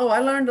 Oh, I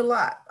learned a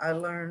lot. I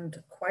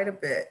learned quite a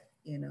bit,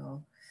 you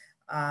know.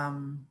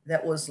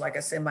 That was, like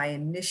I said, my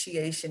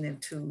initiation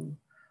into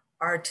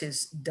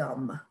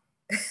artistdom.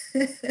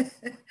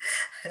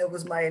 It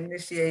was my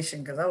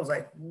initiation because I was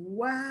like,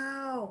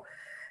 wow.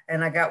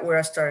 And I got where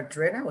I started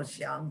dreading. I was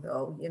young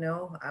though, you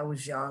know, I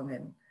was young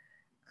and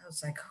I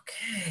was like,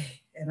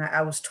 okay. And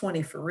I was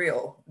 20 for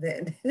real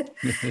then.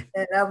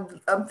 And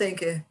I'm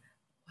thinking,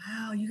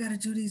 wow, you got to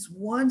do these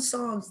one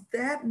songs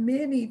that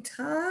many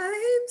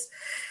times.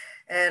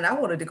 And I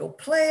wanted to go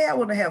play. I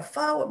wanted to have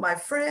fun with my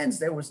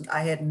friends.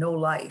 I had no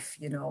life,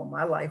 you know.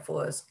 My life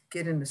was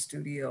get in the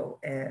studio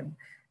and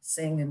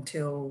sing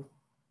until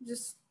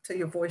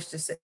your voice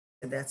just said,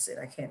 that's it.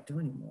 I can't do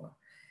anymore.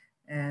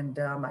 And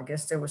I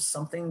guess there was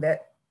something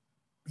that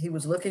he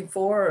was looking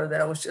for, or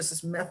that was just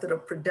his method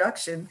of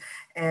production.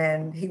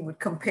 And he would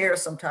compare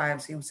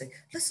sometimes. He would say,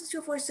 listen to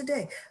your voice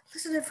today.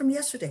 Listen to it from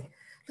yesterday.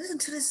 Listen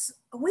to this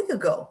a week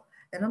ago.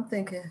 And I'm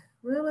thinking,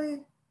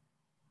 really?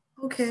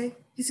 Okay.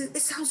 He said,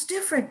 it sounds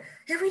different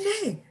every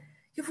day.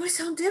 Your voice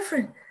sounds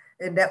different.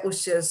 And that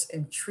was just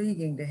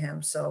intriguing to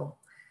him. So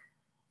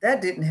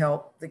that didn't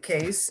help the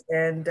case.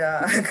 And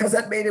because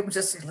that made him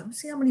just say, let me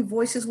see how many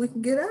voices we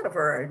can get out of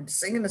her and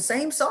singing the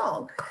same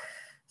song.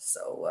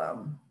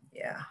 So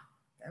yeah,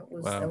 that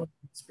was an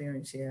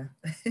experience. Yeah.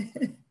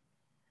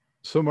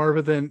 So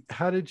Marva, then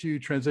how did you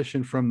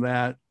transition from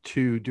that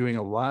to doing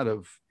a lot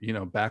of, you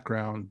know,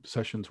 background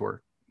sessions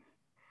work?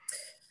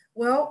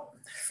 Well,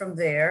 from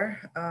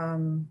there,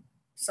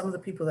 some of the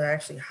people that I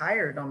actually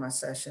hired on my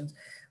sessions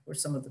were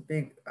some of the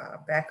big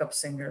backup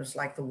singers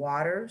like the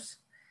Waters.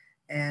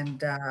 And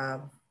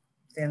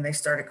then they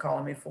started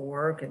calling me for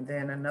work. And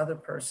then another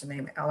person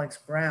named Alex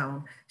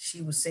Brown,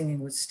 she was singing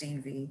with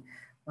Stevie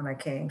when I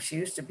came. She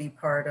used to be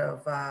part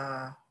of,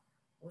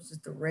 what was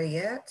it, the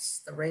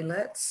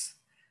Raylettes?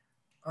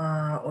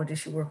 Or did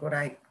she work with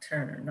Ike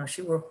Turner? No,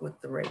 she worked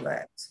with the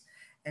Raylettes.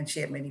 And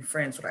she had many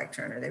friends with Ike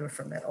Turner. They were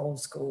from that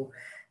old school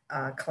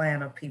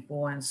clan of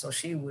people. And so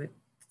she would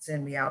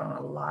send me out on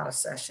a lot of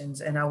sessions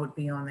and I would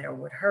be on there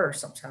with her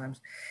sometimes.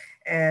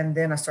 And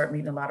then I started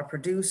meeting a lot of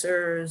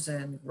producers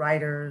and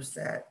writers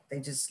that they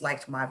just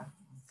liked my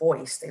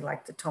voice. They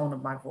liked the tone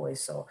of my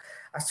voice. So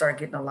I started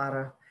getting a lot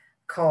of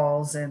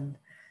calls and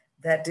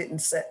that didn't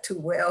set too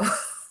well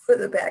for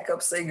the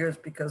backup singers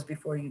because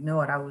before you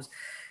know it, I was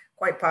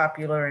quite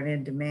popular and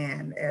in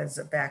demand as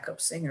a backup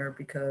singer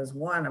because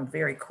one, I'm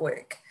very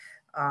quick.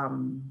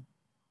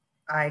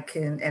 I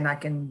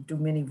can do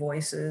many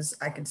voices.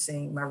 I can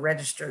sing. My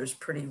register is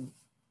pretty,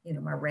 you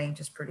know, my range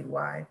is pretty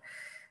wide.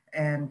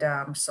 And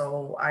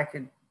so I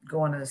could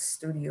go in a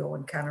studio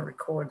and kind of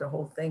record the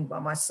whole thing by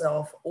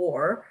myself,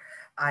 or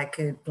I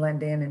could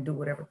blend in and do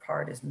whatever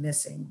part is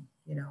missing,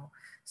 you know.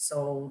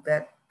 So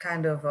that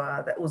kind of,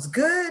 that was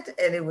good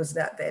and it was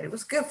not bad. It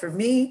was good for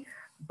me,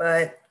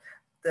 but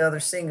the other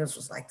singers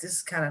was like, this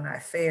is kind of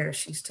not fair.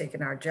 She's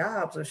taking our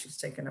jobs or she's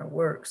taking our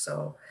work.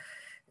 So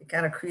it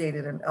kind of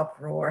created an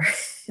uproar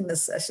in the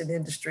session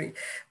industry,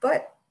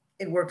 but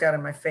it worked out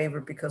in my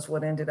favor because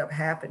what ended up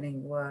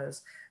happening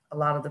was a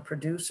lot of the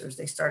producers,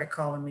 they started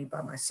calling me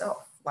by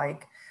myself.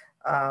 Like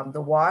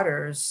the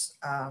Waters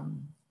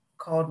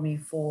called me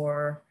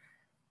for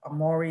a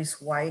Maurice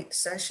White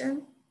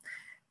session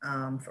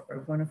for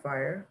Earth, Wind &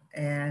 Fire.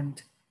 And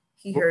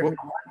he heard me.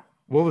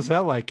 What was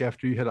that like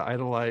after you had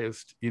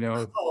idolized, you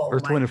know,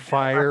 Earth, Wind &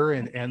 Fire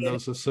and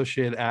those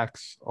associated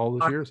acts all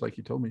those years, like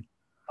you told me?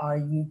 Are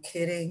you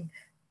kidding?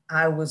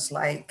 I was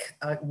like,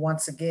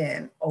 once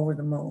again, over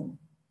the moon,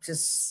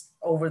 just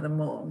over the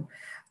moon.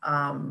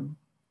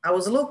 I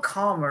was a little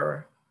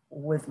calmer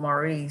with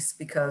Maurice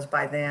because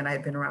by then I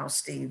had been around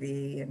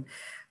Stevie and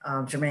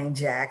Jermaine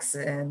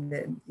Jackson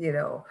and, you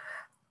know,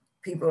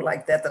 people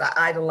like that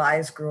I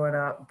idolized growing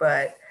up.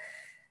 But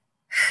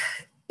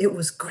it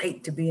was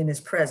great to be in his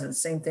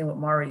presence. Same thing with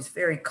Maurice,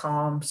 very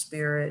calm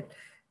spirit,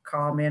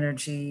 calm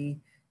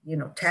energy, you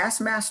know,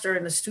 taskmaster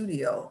in the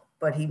studio,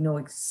 but he knew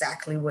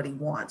exactly what he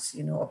wants,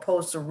 you know,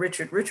 opposed to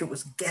Richard. Richard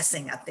was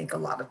guessing, I think, a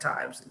lot of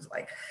times. He's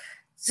like,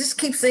 just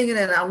keep singing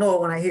and I'll know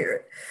it when I hear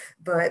it.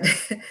 But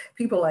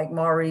people like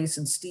Maurice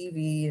and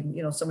Stevie and,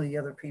 you know, some of the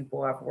other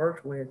people I've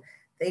worked with,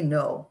 they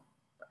know.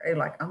 They're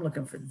like, I'm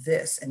looking for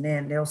this. And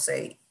then they'll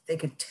say, they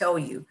could tell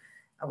you,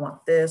 I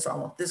want this, or I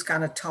want this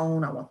kind of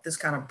tone, I want this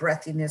kind of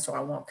breathiness, or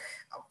I want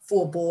a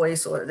full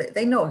voice, or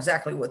they know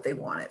exactly what they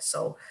wanted.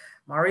 So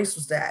Maurice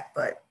was that,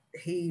 but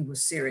he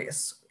was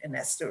serious in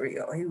that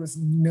studio. He was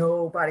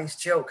nobody's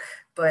joke,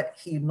 but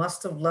he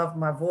must have loved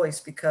my voice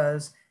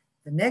because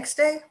the next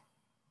day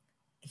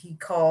he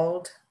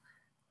called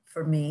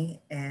for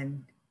me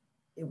and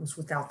it was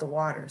without the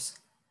Waters.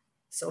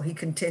 So he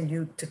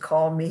continued to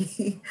call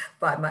me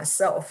by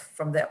myself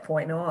from that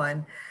point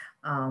on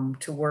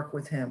to work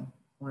with him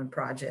on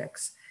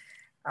projects.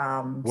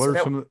 I'm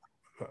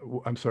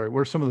sorry,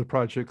 what are some of the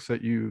projects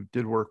that you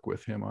did work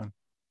with him on?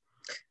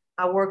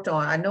 I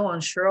know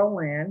on Cheryl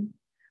Lynn,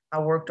 I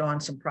worked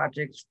on some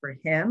projects for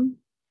him.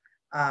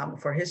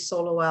 for his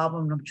solo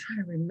album. And I'm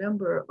trying to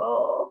remember,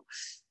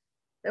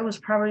 there was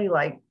probably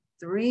like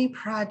 3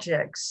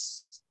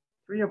 projects,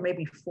 3 or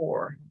maybe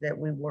 4 that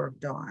we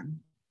worked on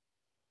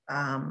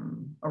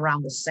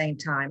around the same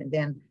time. And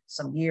then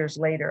some years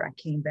later, I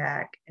came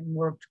back and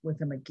worked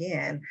with him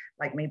again,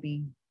 like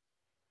maybe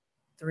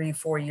 3,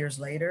 4 years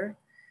later.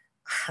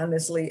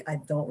 Honestly, I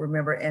don't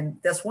remember. And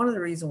that's one of the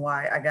reasons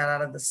why I got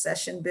out of the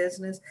session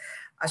business.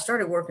 I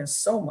started working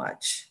so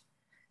much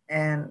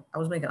and I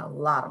was making a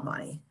lot of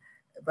money,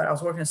 but I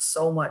was working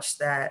so much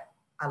that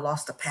I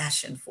lost the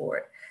passion for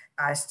it.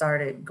 I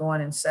started going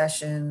in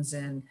sessions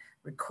and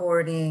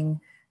recording.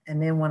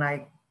 And then when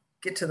I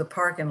get to the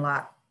parking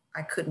lot,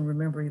 I couldn't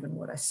remember even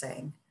what I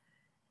sang.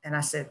 And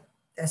I said,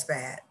 that's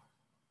bad.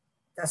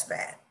 That's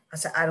bad. I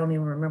said, I don't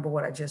even remember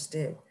what I just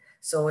did.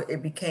 So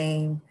it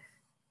became,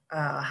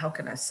 how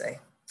can I say?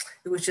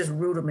 It was just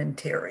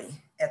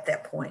rudimentary at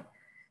that point.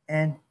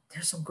 And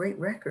there's some great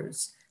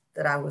records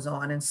that I was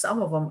on. And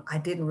some of them I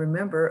didn't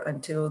remember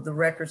until the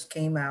records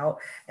came out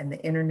and the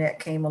internet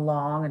came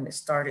along and it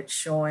started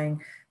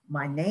showing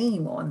my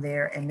name on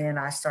there. And then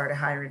I started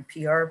hiring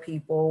PR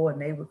people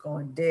and they would go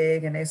and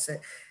dig and they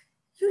said,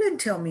 you didn't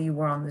tell me you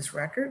were on this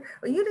record,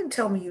 or you didn't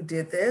tell me you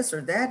did this or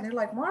that. And they're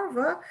like,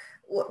 Marva,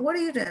 what are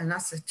you doing? And I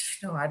said,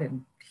 no, I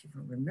didn't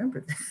even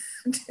remember that.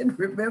 I didn't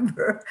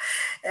remember.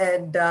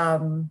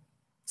 And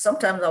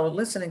sometimes I would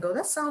listen and go,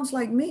 that sounds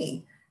like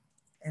me.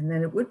 And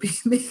then it would be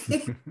me.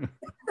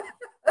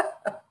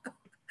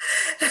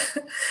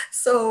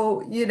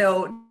 So, you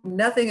know,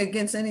 nothing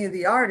against any of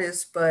the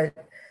artists, but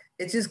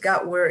it just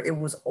got where it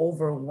was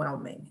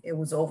overwhelming. It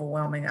was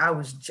overwhelming. I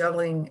was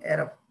juggling at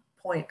a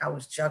point, I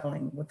was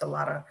juggling with a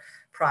lot of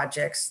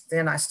projects.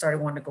 Then I started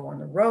wanting to go on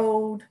the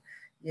road.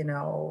 You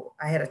know,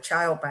 I had a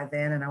child by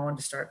then and I wanted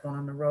to start going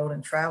on the road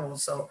and travel.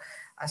 So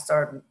I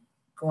started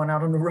going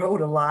out on the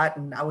road a lot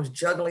and I was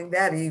juggling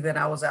that even.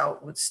 I was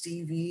out with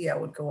Stevie. I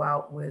would go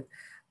out with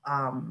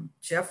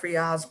Jeffrey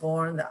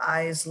Osborne, the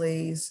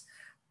Isleys.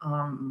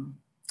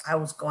 I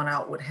was going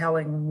out with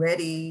Helen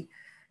Reddy.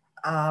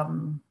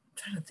 I'm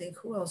trying to think,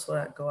 who else would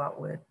I go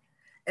out with?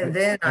 And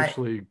then I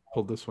actually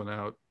pulled this one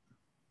out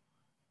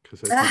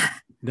because I think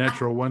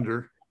Natural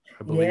Wonder,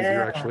 I believe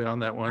you're actually on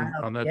that one,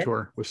 on that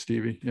tour with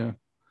Stevie. Yeah.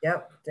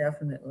 Yep,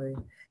 definitely.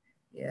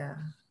 Yeah.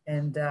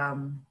 And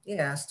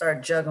I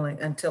started juggling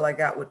until I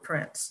got with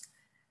Prince.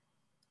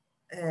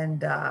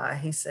 And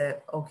he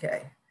said,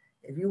 okay,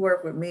 if you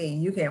work with me,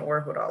 you can't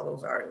work with all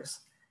those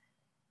artists.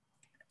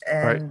 And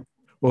all right.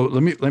 Well,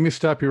 let me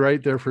stop you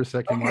right there for a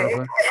second,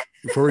 Marva,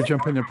 before we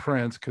jump into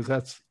Prince, because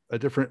that's a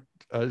different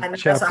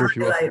chapter, if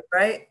you will.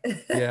 Right?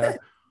 Yeah.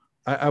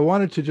 I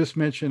wanted to just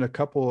mention a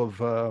couple of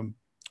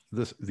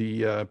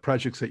the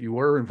projects that you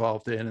were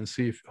involved in and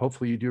see if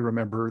hopefully you do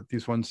remember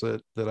these ones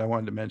that I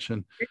wanted to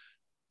mention.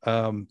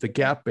 The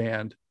Gap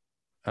Band,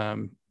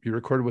 you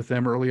recorded with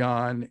them early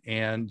on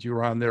and you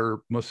were on their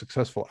most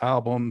successful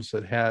albums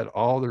that had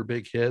all their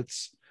big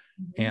hits.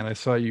 Mm-hmm. And I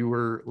saw you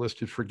were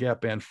listed for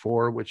Gap Band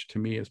 4, which to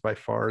me is by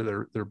far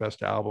their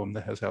best album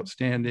that has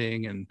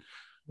outstanding and,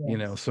 you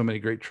know, so many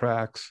great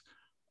tracks.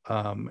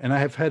 And I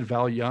have had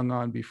Val Young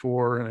on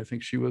before, and I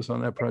think she was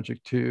on that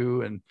project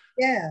too. And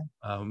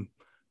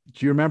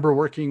do you remember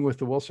working with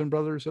the Wilson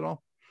brothers at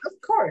all? Of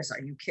course.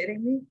 Are you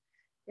kidding me?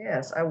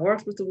 Yes, I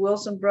worked with the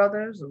Wilson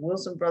brothers. The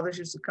Wilson brothers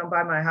used to come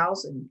by my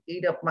house and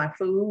eat up my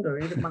food or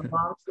eat up my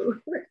mom's food.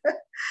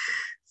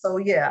 So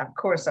yeah, of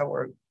course I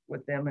worked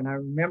with them and I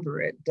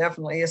remember it.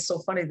 Definitely. It's so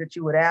funny that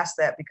you would ask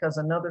that because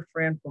another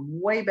friend from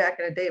way back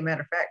in the day,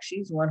 matter of fact,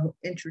 she's the one who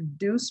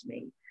introduced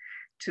me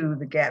to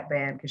the Gap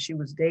Band because she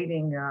was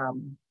dating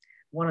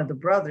one of the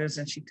brothers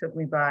and she took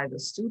me by the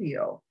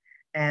studio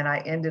and I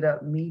ended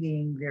up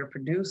meeting their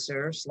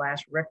producer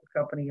 / record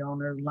company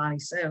owner, Lonnie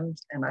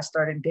Sims, and I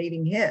started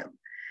dating him.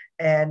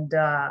 And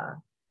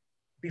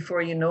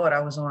before you know it, I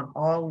was on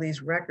all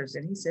these records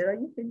and he said,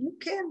 oh, you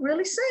can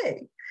really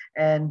sing.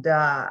 And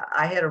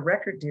I had a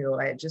record deal.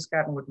 I had just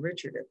gotten with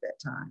Richard at that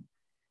time.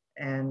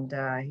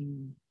 And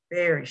he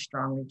very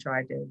strongly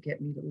tried to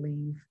get me to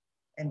leave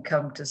and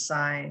come to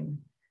sign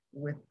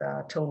with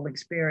Total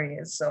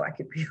Experience so I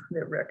could be on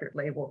their record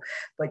label.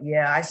 But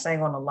yeah, I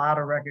sang on a lot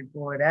of records.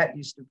 Boy, that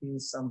used to be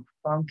some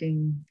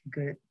funking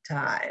good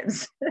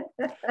times.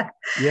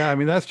 Yeah, I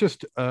mean, that's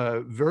just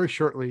very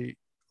shortly,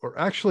 or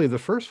actually the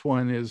first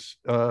one is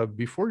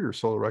before your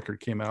solo record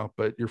came out,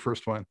 but your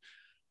first one.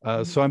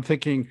 So I'm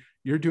thinking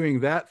you're doing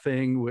that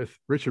thing with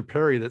Richard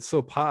Perry that's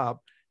so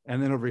pop,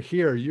 and then over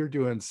here you're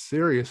doing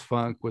serious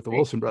funk with the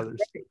Wilson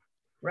brothers.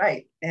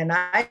 Right. And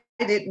I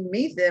didn't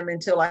meet them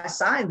until I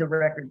signed the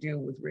record deal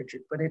with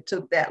Richard, but it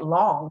took that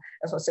long.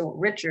 That's what I said with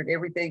Richard,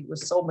 everything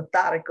was so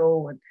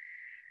methodical and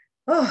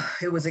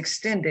it was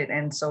extended.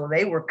 And so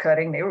they were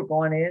cutting, they were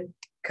going in,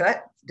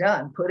 cut,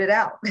 done, put it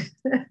out.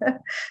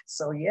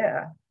 So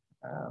yeah.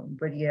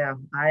 But yeah,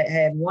 I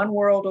had one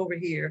world over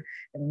here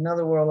and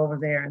another world over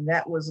there. And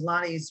that was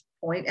Lonnie's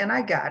point. And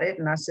I got it.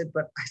 And I said,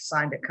 but I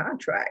signed a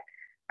contract.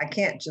 I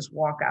can't just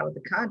walk out of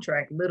the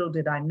contract. Little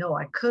did I know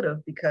I could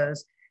have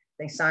because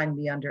they signed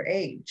me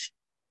underage.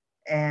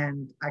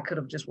 And I could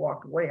have just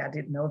walked away. I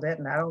didn't know that.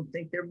 And I don't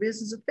think their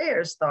business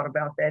affairs thought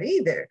about that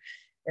either.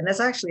 And that's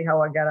actually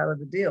how I got out of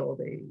the deal.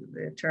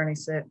 The attorney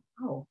said,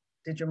 "Oh,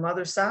 did your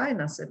mother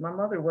sign?" I said, "My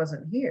mother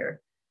wasn't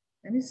here."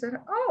 And he said,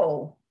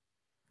 "Oh,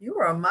 you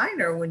were a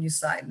minor when you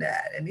signed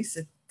that." And he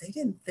said, "They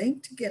didn't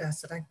think to get." I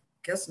said, "I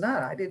guess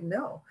not. I didn't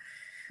know."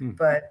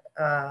 But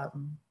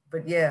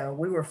yeah,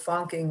 we were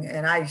funking,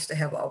 and I used to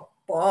have a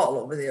ball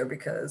over there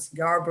because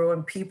Yarborough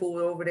and People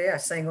were over there. I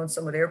sang on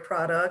some of their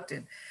product,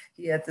 and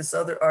he had this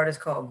other artist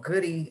called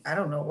Goody. I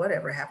don't know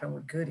whatever happened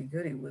with Goody.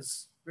 Goody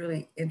was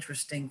really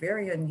interesting,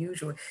 very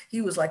unusual.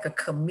 He was like a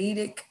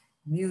comedic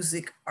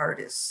music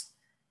artist.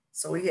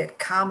 So he had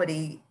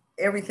comedy.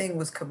 Everything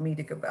was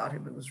comedic about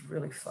him. It was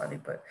really funny.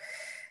 But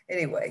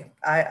anyway,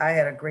 I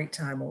had a great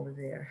time over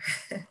there.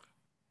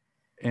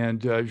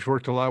 And you've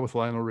worked a lot with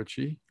Lionel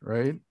Richie,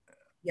 right?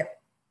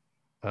 Yep.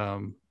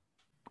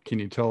 Can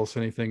you tell us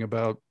anything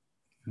about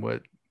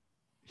what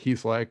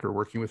he's like or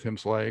working with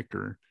him's like?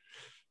 Or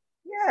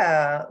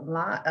yeah,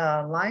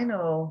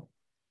 Lionel,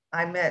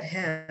 I met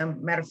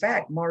him. Matter of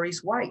fact,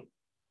 Maurice White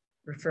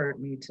referred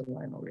me to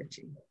Lionel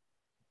Richie.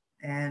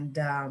 And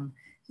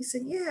he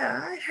said,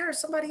 "Yeah, I heard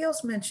somebody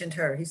else mentioned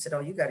her." He said, "Oh,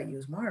 you got to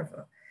use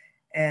Marva."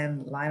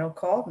 And Lionel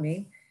called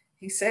me.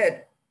 He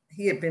said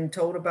he had been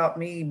told about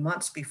me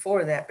months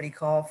before that, but he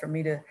called for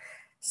me to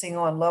sing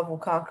on Love Will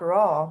Conquer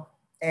All.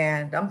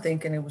 And I'm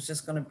thinking it was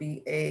just going to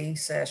be a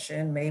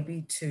session,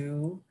 maybe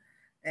two.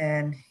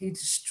 And he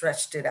just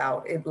stretched it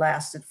out. It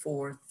lasted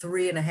for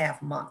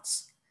 3.5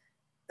 months.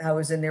 I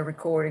was in there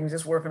recording,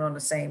 just working on the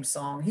same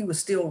song. He was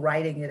still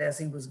writing it as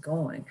he was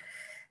going.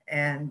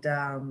 And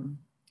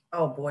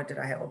oh boy, did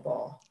I have a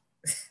ball.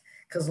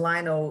 Because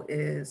Lionel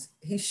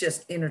he's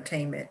just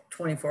entertainment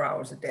 24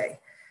 hours a day.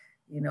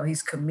 You know,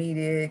 he's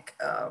comedic,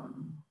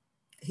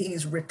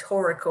 he's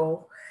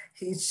rhetorical,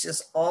 he's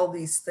just all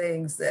these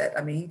things that,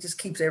 I mean, he just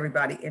keeps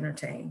everybody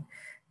entertained.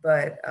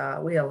 But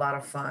we had a lot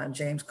of fun.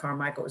 James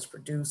Carmichael was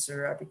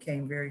producer, I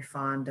became very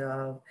fond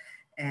of,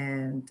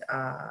 and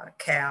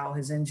Cal,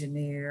 his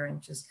engineer,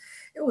 and just,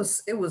 it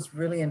was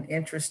really an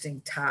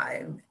interesting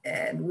time.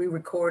 And we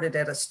recorded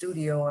at a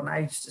studio, and I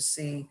used to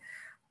see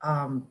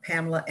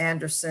Pamela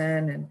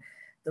Anderson and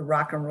the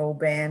rock and roll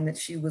band that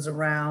she was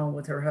around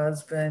with her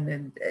husband.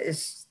 And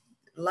it's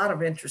a lot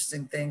of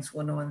interesting things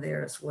went on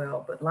there as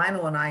well. But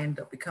Lionel and I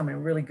ended up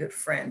becoming really good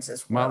friends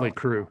as well. Motley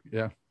Crue,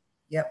 yeah.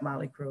 Yep,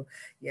 Motley Crue.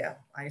 Yeah,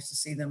 I used to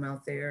see them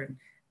out there, and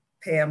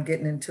Pam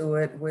getting into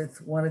it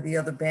with one of the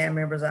other band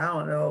members. I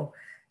don't know.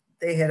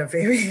 They had a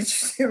very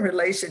interesting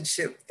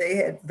relationship. They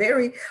had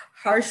very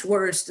harsh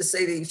words to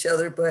say to each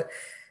other, but it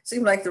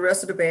seemed like the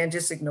rest of the band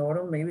just ignored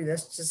them. Maybe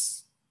that's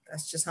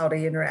just how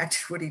they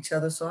interacted with each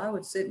other. So I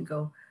would sit and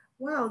go,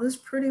 "Wow, this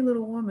pretty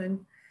little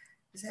woman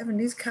is having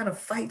these kind of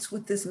fights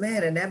with this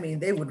man." And I mean,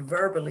 they would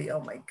verbally,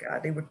 oh my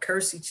God, they would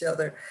curse each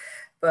other.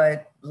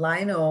 But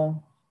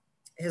Lionel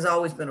has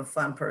always been a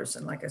fun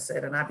person, like I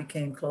said, and I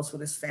became close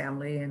with his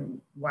family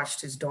and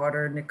watched his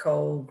daughter,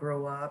 Nicole,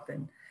 grow up,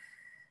 and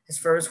his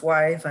first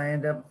wife. I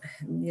ended up,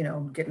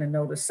 getting to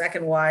know the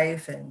second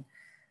wife and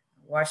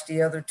watch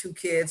the other two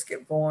kids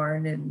get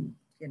born. And,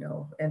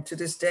 and to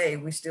this day,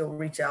 we still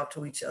reach out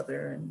to each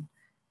other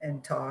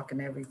and talk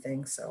and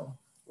everything. So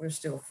we're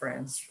still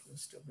friends. We're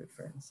still good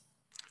friends.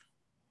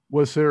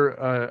 Was there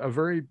a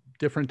very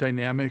different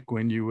dynamic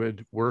when you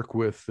would work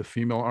with the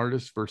female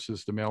artists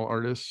versus the male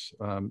artists?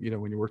 When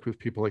you worked with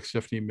people like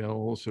Stephanie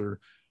Mills or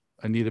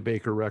Anita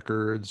Baker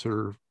Records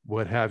or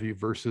what have you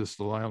versus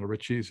the Lionel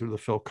Richies or the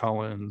Phil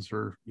Collins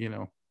or,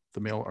 the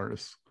male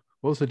artists?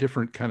 What was a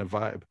different kind of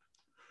vibe?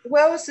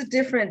 Well, it's a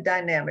different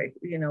dynamic,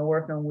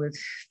 working with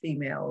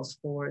females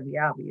for the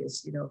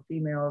obvious.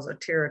 Females are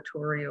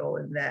territorial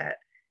in that,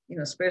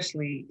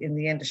 especially in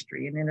the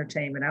industry and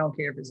entertainment. I don't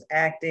care if it's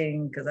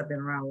acting, because I've been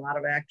around a lot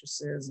of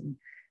actresses and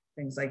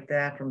things like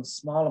that from a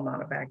small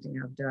amount of acting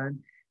I've done,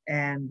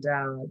 and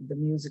the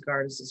music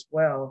artists as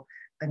well.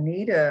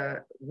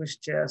 Anita was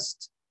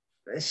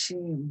she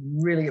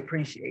really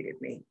appreciated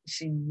me.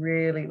 She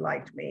really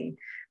liked me,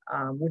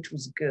 which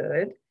was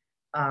good.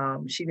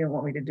 She didn't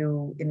want me to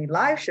do any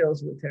live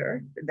shows with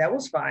her. That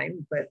was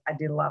fine, but I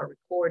did a lot of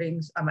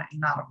recordings. I mean,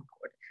 not a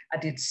recording. I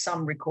did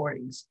some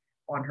recordings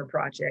on her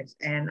projects,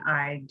 and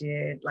I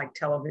did like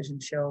television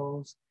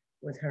shows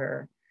with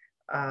her.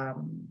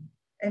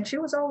 And she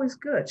was always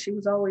good. She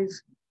was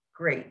always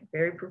great,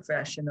 very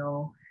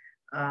professional,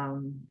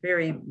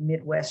 very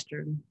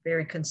Midwestern,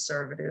 very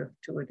conservative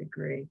to a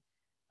degree.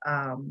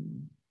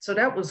 So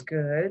that was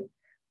good.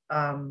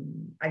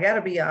 I got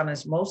to be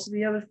honest, most of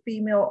the other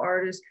female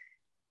artists,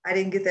 I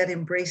didn't get that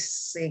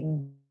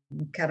embracing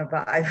kind of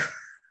vibe.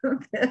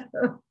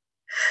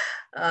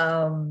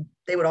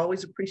 They would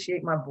always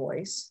appreciate my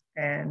voice,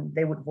 and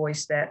they would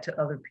voice that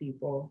to other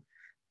people.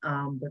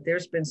 But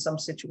there's been some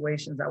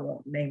situations, I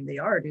won't name the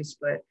artist,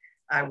 but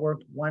I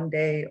worked one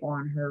day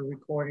on her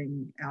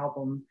recording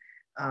album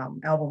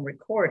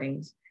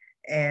recordings.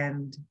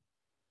 And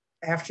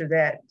after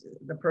that,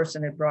 the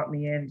person that brought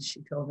me in,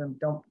 she told them,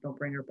 don't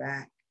bring her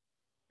back.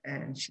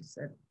 And she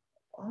said,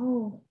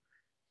 "Oh,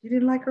 You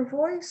didn't like her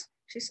voice?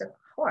 She said,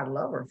 oh, I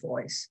love her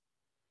voice.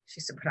 She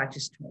said, but I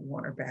just don't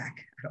want her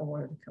back. I don't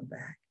want her to come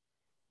back.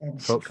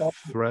 And felt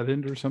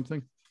threatened or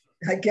something?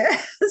 I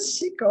guess.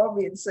 She called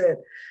me and said,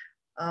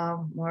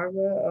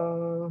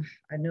 Marva,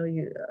 I know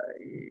you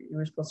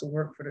were supposed to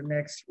work for the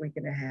next week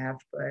and a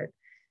half, but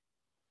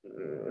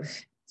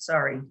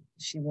sorry,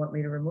 she want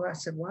me to remove. I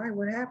said, why?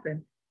 What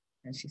happened?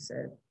 And she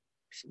said,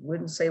 she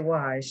wouldn't say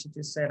why. She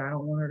just said, I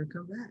don't want her to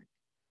come back.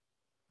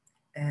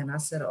 And I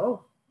said,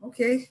 oh,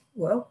 okay,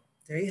 well,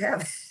 there you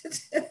have it.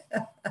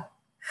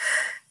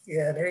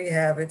 Yeah, there you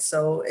have it.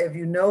 So if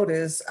you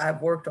notice,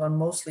 I've worked on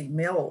mostly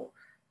male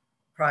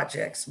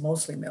projects.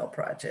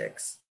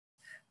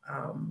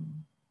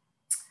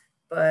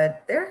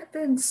 But there have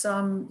been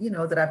some,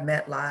 that I've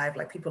met live,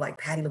 like people like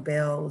Patti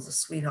LaBelle was a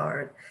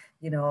sweetheart.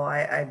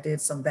 I did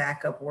some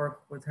backup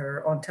work with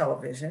her on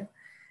television,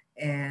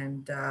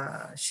 and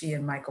she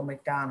and Michael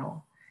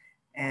McDonald.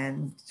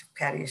 And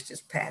Patti is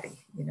just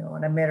Patti,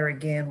 and I met her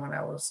again when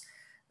I was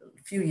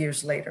a few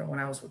years later when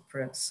I was with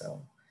Prince.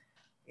 So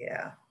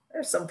yeah,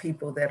 there's some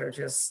people that they're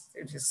just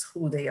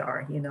who they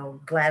are,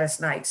 Gladys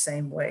Knight,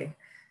 same way.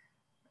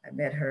 I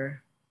met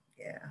her.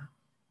 Yeah.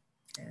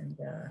 And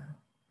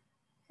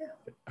yeah.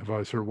 I've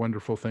always heard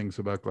wonderful things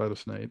about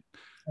Gladys Knight.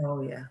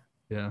 Oh yeah.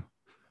 Yeah.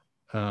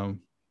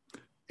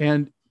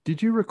 And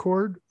did you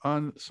record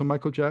on some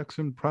Michael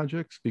Jackson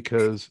projects?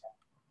 Because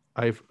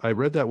I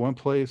read that one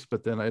place,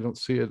 but then I don't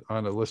see it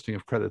on a listing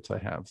of credits I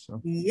have.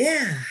 So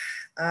yeah,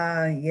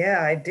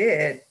 I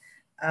did.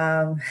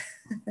 I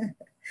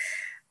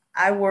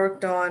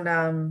worked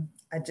on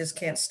I Just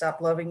Can't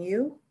Stop Loving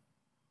You.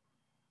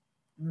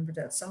 Remember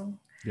that song?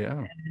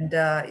 Yeah. And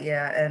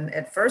and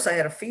at first I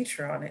had a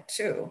feature on it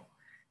too.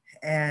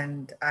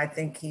 And I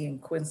think he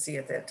and Quincy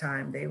at that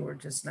time, they were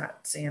just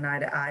not seeing eye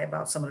to eye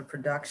about some of the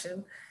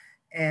production,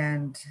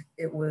 and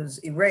it was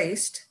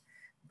erased,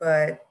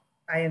 but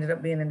I ended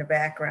up being in the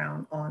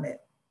background on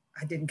it.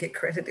 I didn't get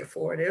credited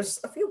for it.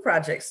 There's a few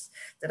projects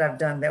that I've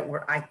done that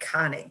were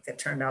iconic, that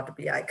turned out to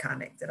be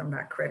iconic, that I'm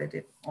not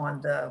credited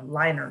on the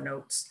liner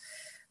notes.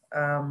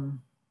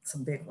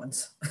 Some big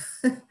ones.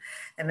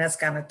 And that's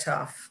kind of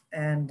tough.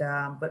 And,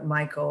 but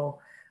Michael,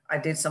 I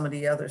did some of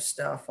the other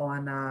stuff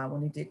on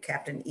when he did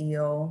Captain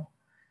EO.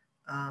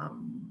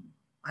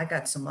 I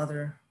got some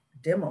other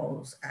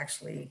demos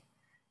actually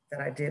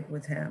that I did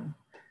with him,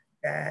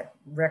 that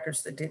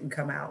records that didn't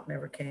come out,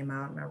 never came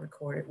out, and I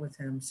recorded with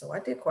him. So I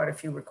did quite a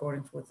few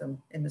recordings with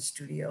him in the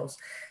studios.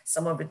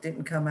 Some of it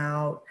didn't come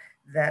out.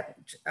 That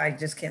I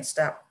Just Can't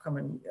Stop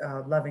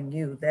Loving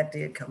You, that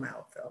did come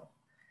out though.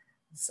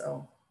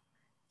 So,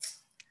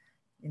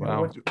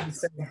 wow. What can you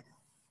say?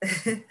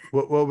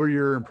 what were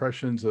your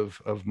impressions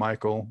of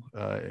Michael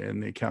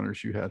and the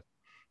encounters you had?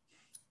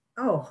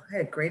 Oh, I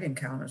had great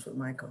encounters with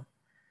Michael.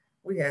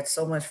 We had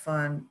so much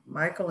fun.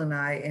 Michael and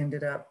I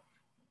ended up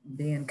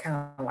being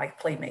kind of like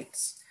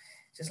playmates,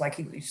 just like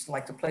he used to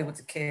like to play with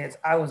the kids.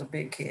 I was a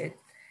big kid,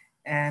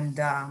 and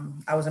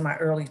I was in my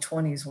early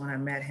 20s when I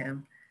met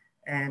him,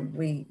 and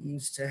we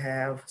used to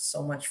have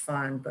so much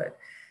fun. But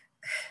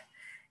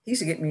he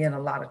used to get me in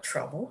a lot of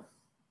trouble.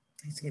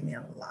 He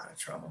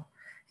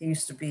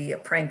used to be a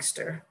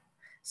prankster,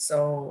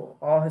 so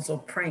all his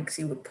little pranks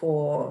he would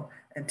pull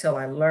until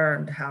I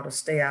learned how to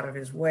stay out of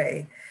his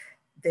way.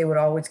 They would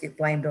always get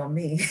blamed on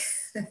me.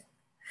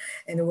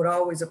 And it would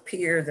always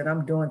appear that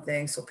I'm doing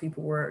things, so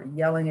people were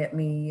yelling at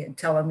me and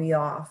telling me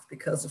off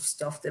because of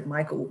stuff that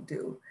Michael would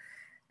do.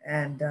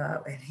 And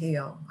he,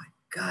 oh my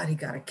God, he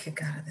got a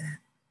kick out of that.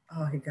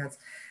 Oh,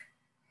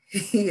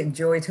 he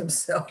enjoyed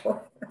himself.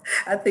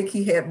 I think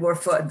he had more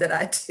fun than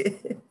I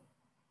did.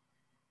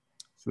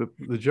 So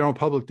the general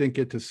public didn't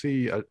get to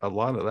see a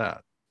lot of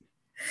that.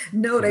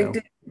 No, they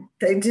didn't.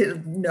 They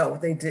didn't. No,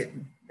 they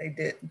didn't. They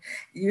didn't.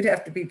 You'd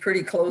have to be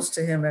pretty close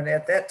to him. And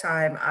at that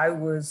time, I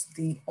was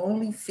the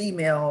only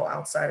female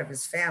outside of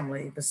his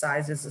family,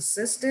 besides his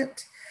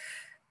assistant,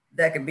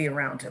 that could be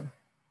around him.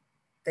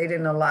 They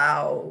didn't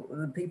allow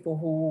the people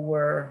who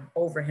were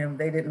over him,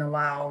 they didn't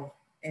allow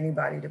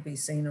anybody to be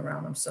seen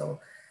around him. So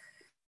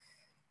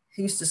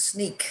he used to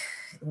sneak.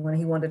 When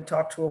he wanted to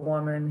talk to a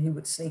woman, he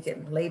would sneak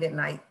it late at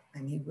night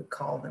and he would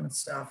call them and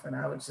stuff. And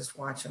I would just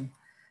watch him.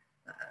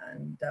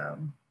 And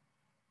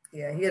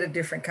yeah, he had a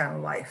different kind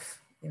of life.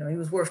 He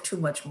was worth too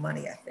much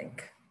money, I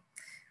think,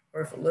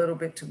 worth a little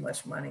bit too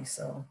much money.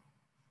 So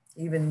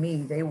even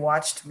me,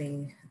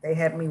 they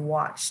had me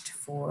watched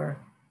for,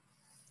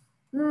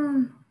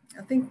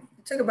 I think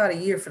it took about a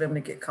year for them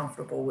to get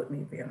comfortable with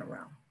me being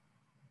around.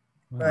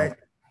 Wow.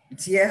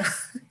 But yeah.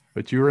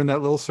 But you were in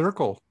that little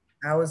circle.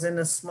 I was in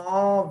a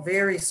small,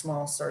 very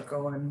small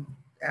circle. And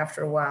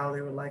after a while,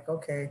 they were like,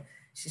 okay,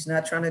 she's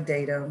not trying to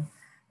date him.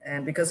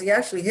 And because he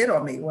actually hit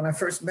on me when I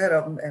first met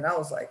him, and I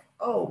was like,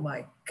 oh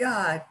my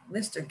God,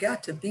 Mr.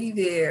 Got to Be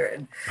There,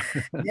 and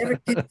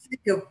never get to say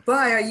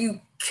goodbye. Are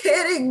you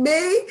kidding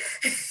me?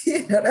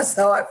 That's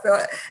how I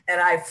felt. And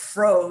I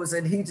froze,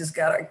 and he just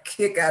got a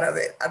kick out of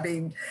it. I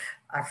mean,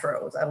 I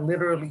froze. I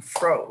literally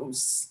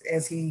froze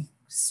as he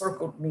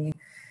circled me,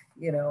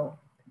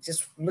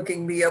 just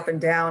looking me up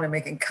and down and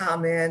making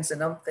comments.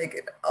 And I'm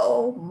thinking,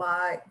 oh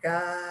my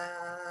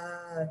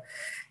God.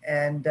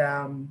 And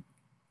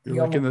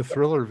you're like in the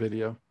Thriller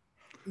video.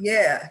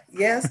 Yeah,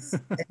 yes.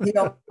 And he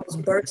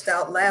almost burst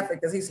out laughing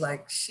because he's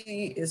like,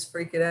 she is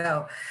freaking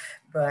out.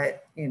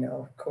 But, you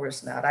know, of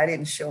course not. I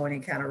didn't show any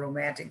kind of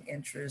romantic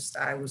interest.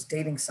 I was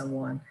dating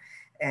someone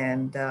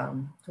and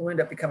who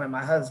ended up becoming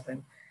my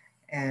husband.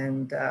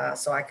 And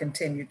so I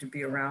continued to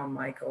be around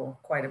Michael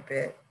quite a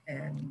bit.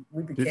 And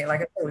we became,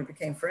 like I said, we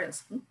became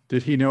friends.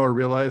 Did he know or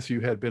realize you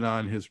had been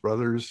on his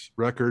brother's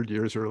record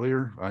years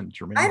earlier on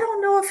Jermaine? I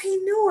don't know if he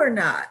knew or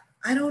not.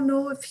 I don't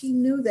know if he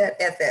knew that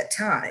at that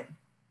time.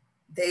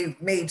 They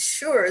made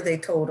sure they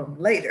told him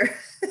later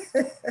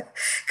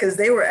because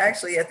they were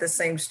actually at the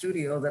same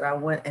studio that I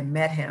went and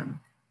met him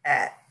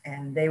at,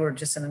 and they were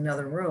just in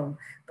another room.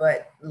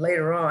 But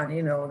later on,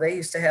 you know, they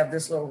used to have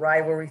this little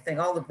rivalry thing,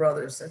 all the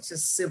brothers, that's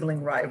just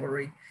sibling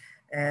rivalry.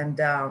 And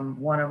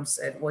one of them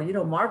said, well, you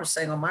know, Marva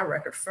sang on my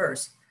record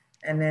first.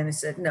 And then he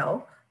said,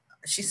 no,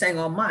 she sang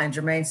on mine.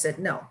 Jermaine said,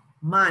 no,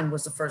 mine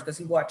was the first, because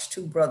he watched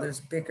two brothers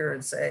bicker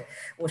and say,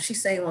 well, she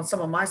sang on some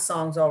of my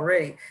songs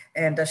already,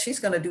 and she's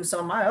going to do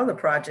some of my other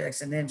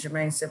projects. And then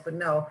Jermaine said, but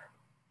no,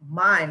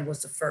 mine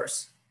was the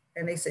first.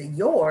 And they said,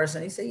 yours?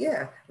 And he said,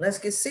 yeah, let's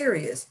get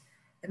serious.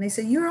 And they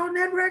said, you're on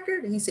that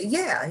record? And he said,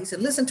 yeah. He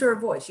said, listen to her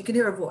voice. You can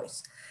hear her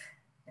voice.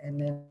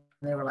 And then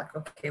they were like,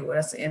 okay, well,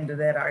 that's the end of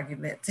that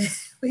argument.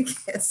 We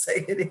can't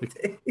say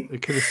anything. They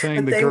could have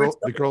sang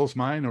the girl's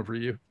mind over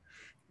you.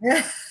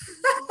 Yeah.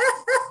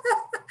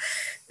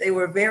 They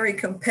were very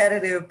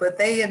competitive, but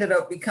they ended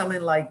up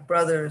becoming like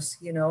brothers,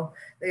 you know.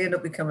 They ended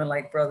up becoming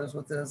like brothers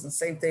with us. And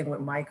same thing with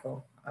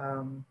Michael.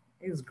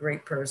 He was a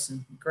great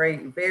person,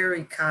 great,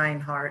 very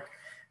kind heart.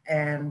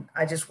 And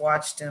I just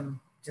watched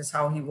him, just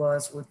how he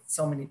was with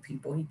so many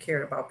people. He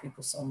cared about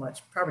people so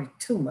much, probably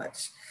too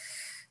much.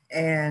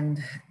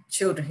 And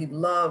children, he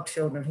loved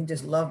children. He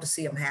just loved to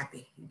see them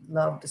happy. He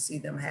loved to see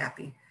them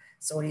happy.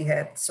 So he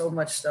had so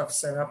much stuff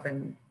set up,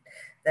 and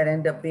that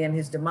ended up being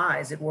his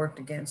demise. It worked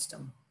against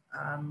him.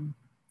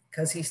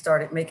 Because he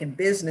started making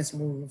business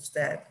moves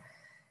that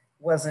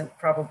wasn't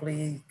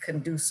probably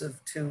conducive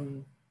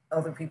to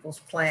other people's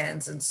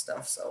plans and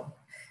stuff. So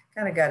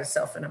kind of got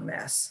himself in a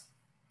mess,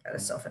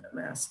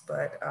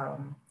 But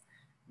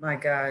my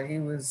God, he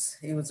was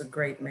a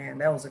great man.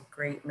 That was a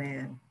great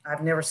man.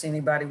 I've never seen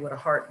anybody with a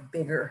heart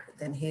bigger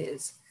than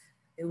his.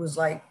 It was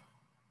like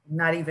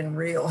not even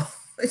real.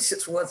 It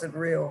just wasn't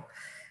real.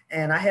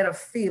 And I had a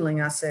feeling,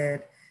 I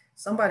said,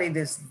 somebody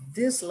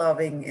this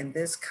loving and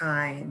this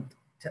kind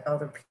to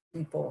other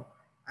people,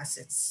 I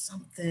said,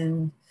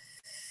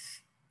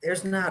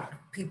 there's not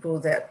people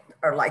that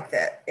are like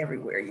that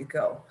everywhere you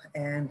go.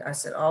 And I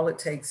said, all it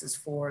takes is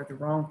for the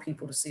wrong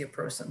people to see a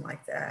person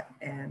like that.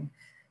 And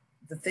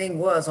the thing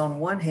was, on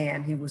one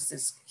hand, he was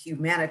this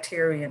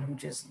humanitarian who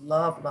just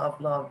loved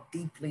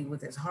deeply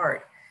with his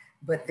heart.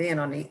 But then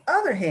on the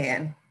other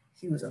hand,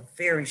 he was a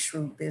very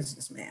shrewd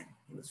businessman.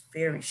 He was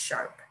very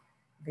sharp,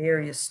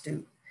 very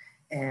astute.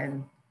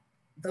 And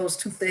those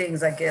two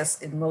things, I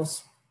guess, in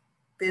most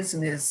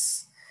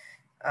business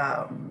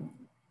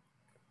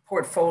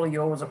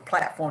portfolios or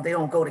platform, they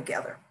don't go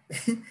together.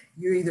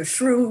 You're either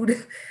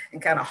shrewd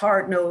and kind of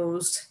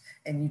hard-nosed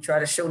and you try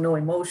to show no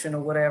emotion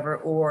or whatever,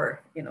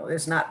 or, you know,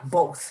 there's not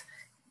both.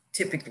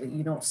 Typically,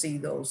 you don't see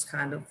those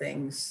kind of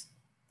things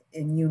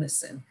in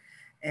unison.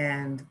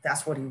 And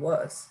that's what he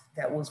was.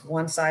 That was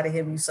one side of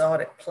him you saw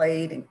that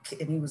played, and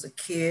he was a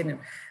kid, and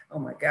oh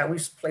my God, we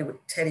used to play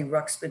with Teddy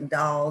Ruxpin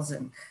dolls,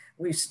 and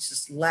we used to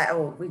just laugh.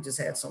 Oh, we just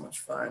had so much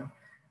fun.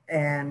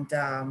 And,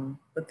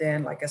 but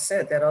then, like I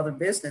said, that other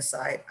business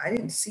side, I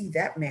didn't see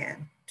that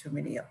man too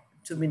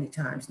many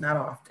times, not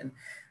often.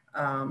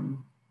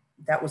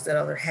 That was that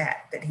other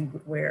hat that he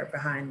would wear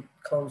behind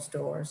closed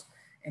doors,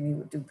 and he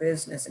would do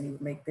business and he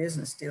would make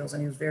business deals,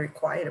 and he was very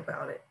quiet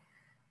about it.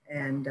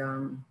 And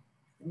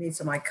he made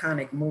some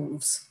iconic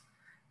moves.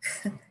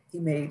 He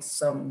made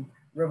some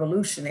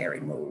revolutionary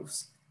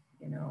moves,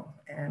 you know,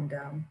 and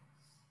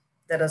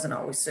that doesn't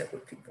always sit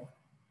with people,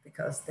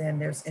 because then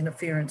there's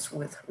interference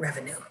with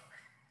revenue.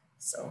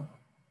 So,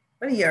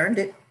 but he earned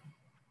it.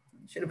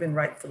 Should have been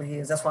rightfully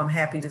his. That's why I'm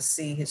happy to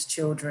see his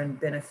children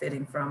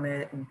benefiting from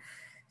it, and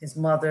his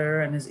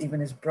mother and even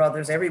his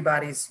brothers.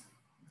 Everybody's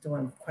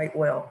doing quite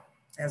well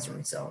as a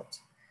result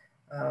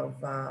of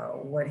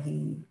what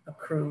he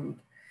accrued.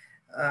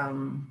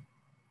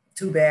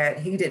 Too bad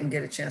he didn't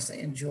get a chance to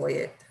enjoy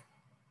it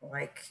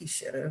like he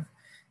should have,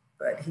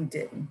 but he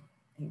didn't.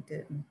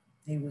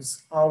 He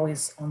was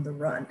always on the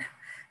run.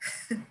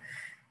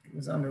 He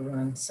was on the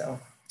run. So,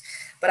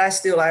 but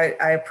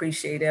I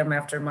appreciate him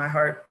after my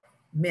heart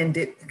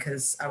mended,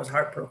 because I was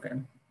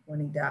heartbroken when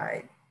he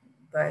died.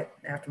 But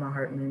after my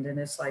heart mended,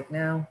 it's like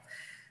now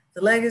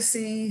the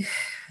legacy,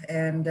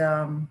 and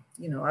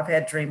you know, I've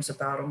had dreams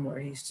about him where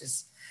he's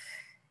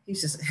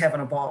just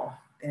having a ball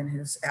in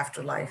his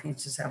afterlife.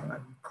 He's just having a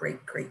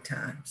great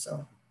time.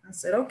 So I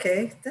said,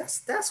 okay,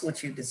 that's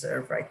what you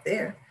deserve right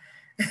there.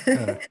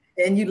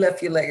 And you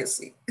left your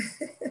legacy.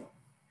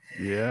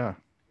 Yeah.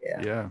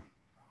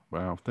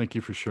 Wow. Thank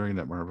you for sharing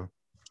that, Marva.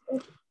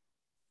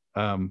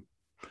 I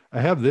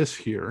have this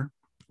here,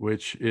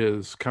 which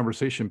is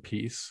Conversation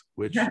Piece,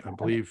 which I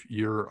believe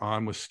you're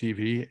on with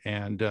Stevie.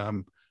 And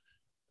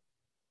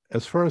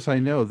as far as I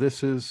know,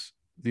 this is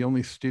the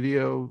only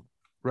studio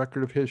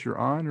record of his you're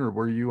on, or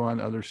were you on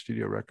other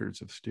studio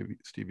records of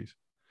Stevie's?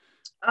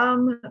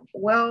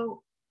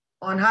 Well,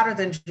 on Hotter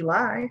Than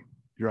July.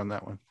 You're on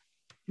that one.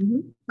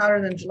 Mm-hmm.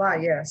 Hotter Than July,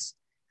 yes.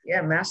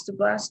 Yeah, Master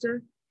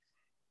Blaster.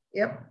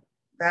 Yep,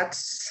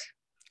 that's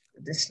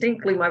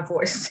distinctly my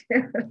voice.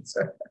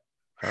 So,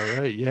 all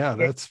right, yeah,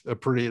 that's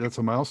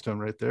a milestone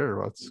right there.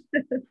 That's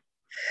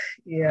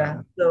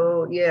yeah.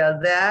 So yeah,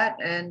 that,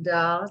 and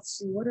let's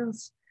see what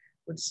else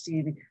with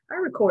Stevie. I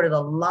recorded a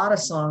lot of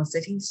songs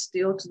that he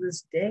still to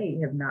this day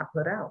have not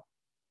put out.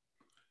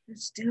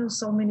 There's still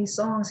so many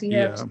songs he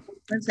has.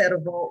 Prince had a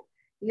vault.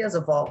 He has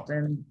a vault,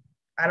 and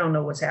I don't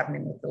know what's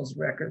happening with those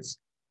records.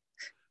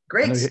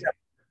 Great stuff.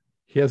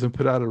 He hasn't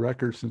put out a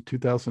record since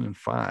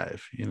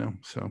 2005,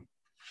 so.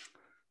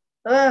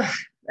 That's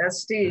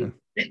Steve.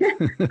 Yeah.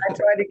 I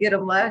tried to get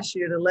him last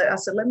year I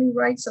said, let me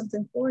write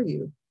something for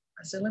you.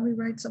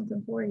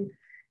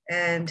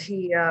 And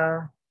he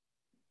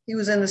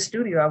was in the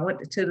studio. I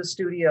went to the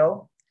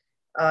studio.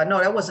 No,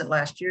 that wasn't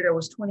last year. That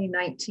was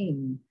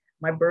 2019.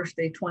 My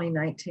birthday,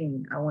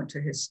 2019. I went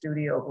to his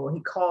studio. Well, he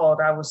called.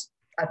 I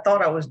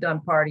thought I was done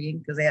partying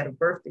because they had a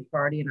birthday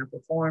party and I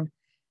performed.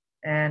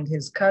 And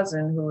his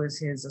cousin, who is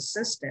his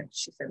assistant,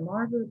 she said,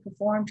 Marva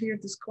performed here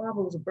at this club.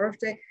 It was a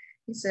birthday.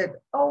 He said,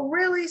 oh,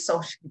 really?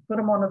 So she put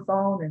him on the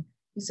phone and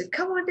he said,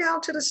 come on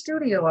down to the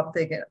studio. I'm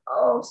thinking,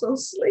 oh, I'm so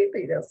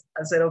sleepy.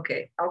 I said,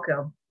 okay, I'll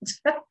come.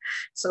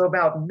 So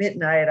about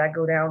midnight, I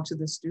go down to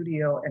the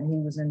studio and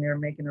he was in there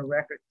making a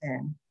record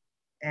then.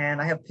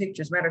 And I have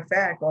pictures. Matter of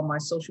fact, on my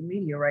social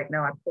media right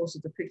now, I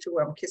posted the picture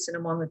where I'm kissing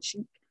him on the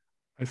cheek.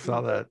 I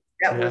saw that.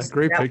 That was a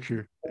great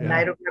picture. The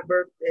night of my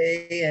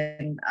birthday,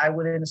 and I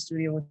went in the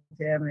studio with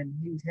him, and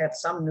he had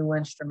some new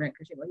instrument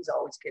because he's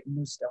always getting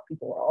new stuff.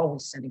 People are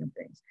always sending him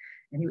things,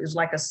 and he was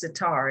like a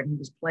sitar, and he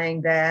was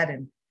playing that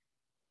and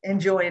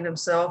enjoying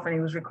himself, and he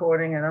was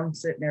recording, and I'm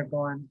sitting there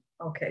going,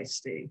 "Okay,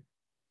 Steve,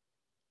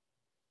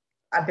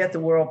 I bet the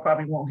world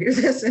probably won't hear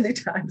this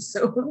anytime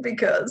soon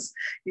because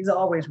he's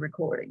always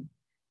recording,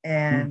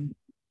 and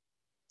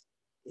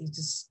he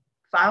just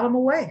file him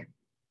away.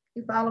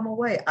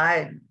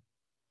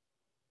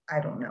 I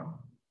don't know.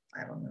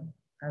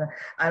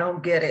 I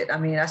don't get it. I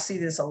mean, I see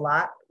this a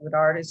lot with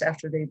artists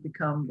after they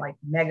become like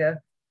mega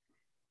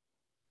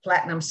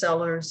platinum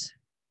sellers.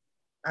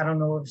 I don't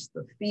know if it's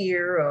the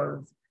fear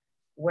of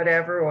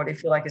whatever, or they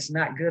feel like it's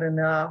not good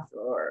enough,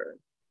 or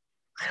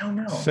I don't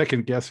know.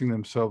 Second guessing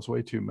themselves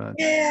way too much.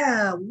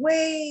 Yeah,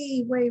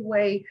 way.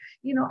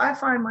 I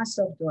find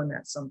myself doing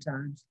that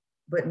sometimes,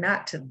 but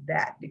not to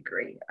that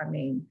degree. I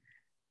mean,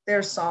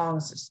 there's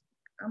songs,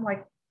 I'm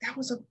like, that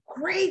was a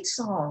great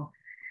song.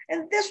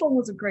 And this one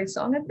was a great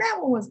song. And that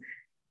one was,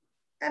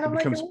 and I'm it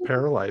becomes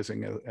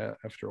paralyzing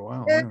after a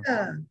while.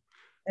 Yeah.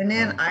 And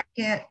then I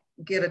can't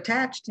get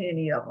attached to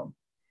any of them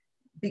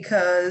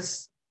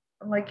because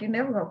I'm like, you're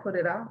never going to put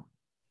it out.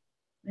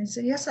 And he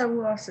said, yes, I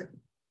will. I said,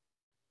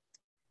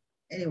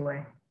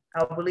 anyway,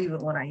 I'll believe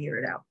it when I hear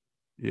it out.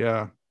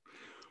 Yeah.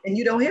 And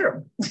you don't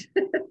hear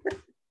them.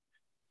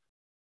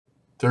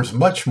 There's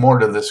much more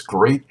to this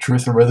great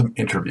Truth in Rhythm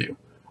interview.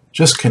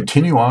 Just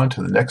continue on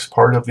to the next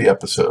part of the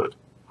episode.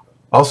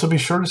 Also, be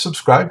sure to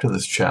subscribe to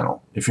this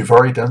channel. If you've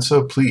already done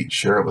so, please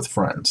share it with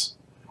friends.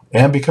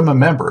 And become a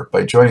member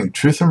by joining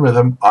Truth in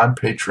Rhythm on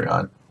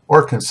Patreon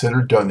or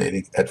consider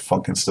donating at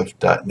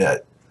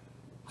funkinstuff.net.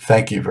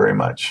 Thank you very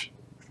much.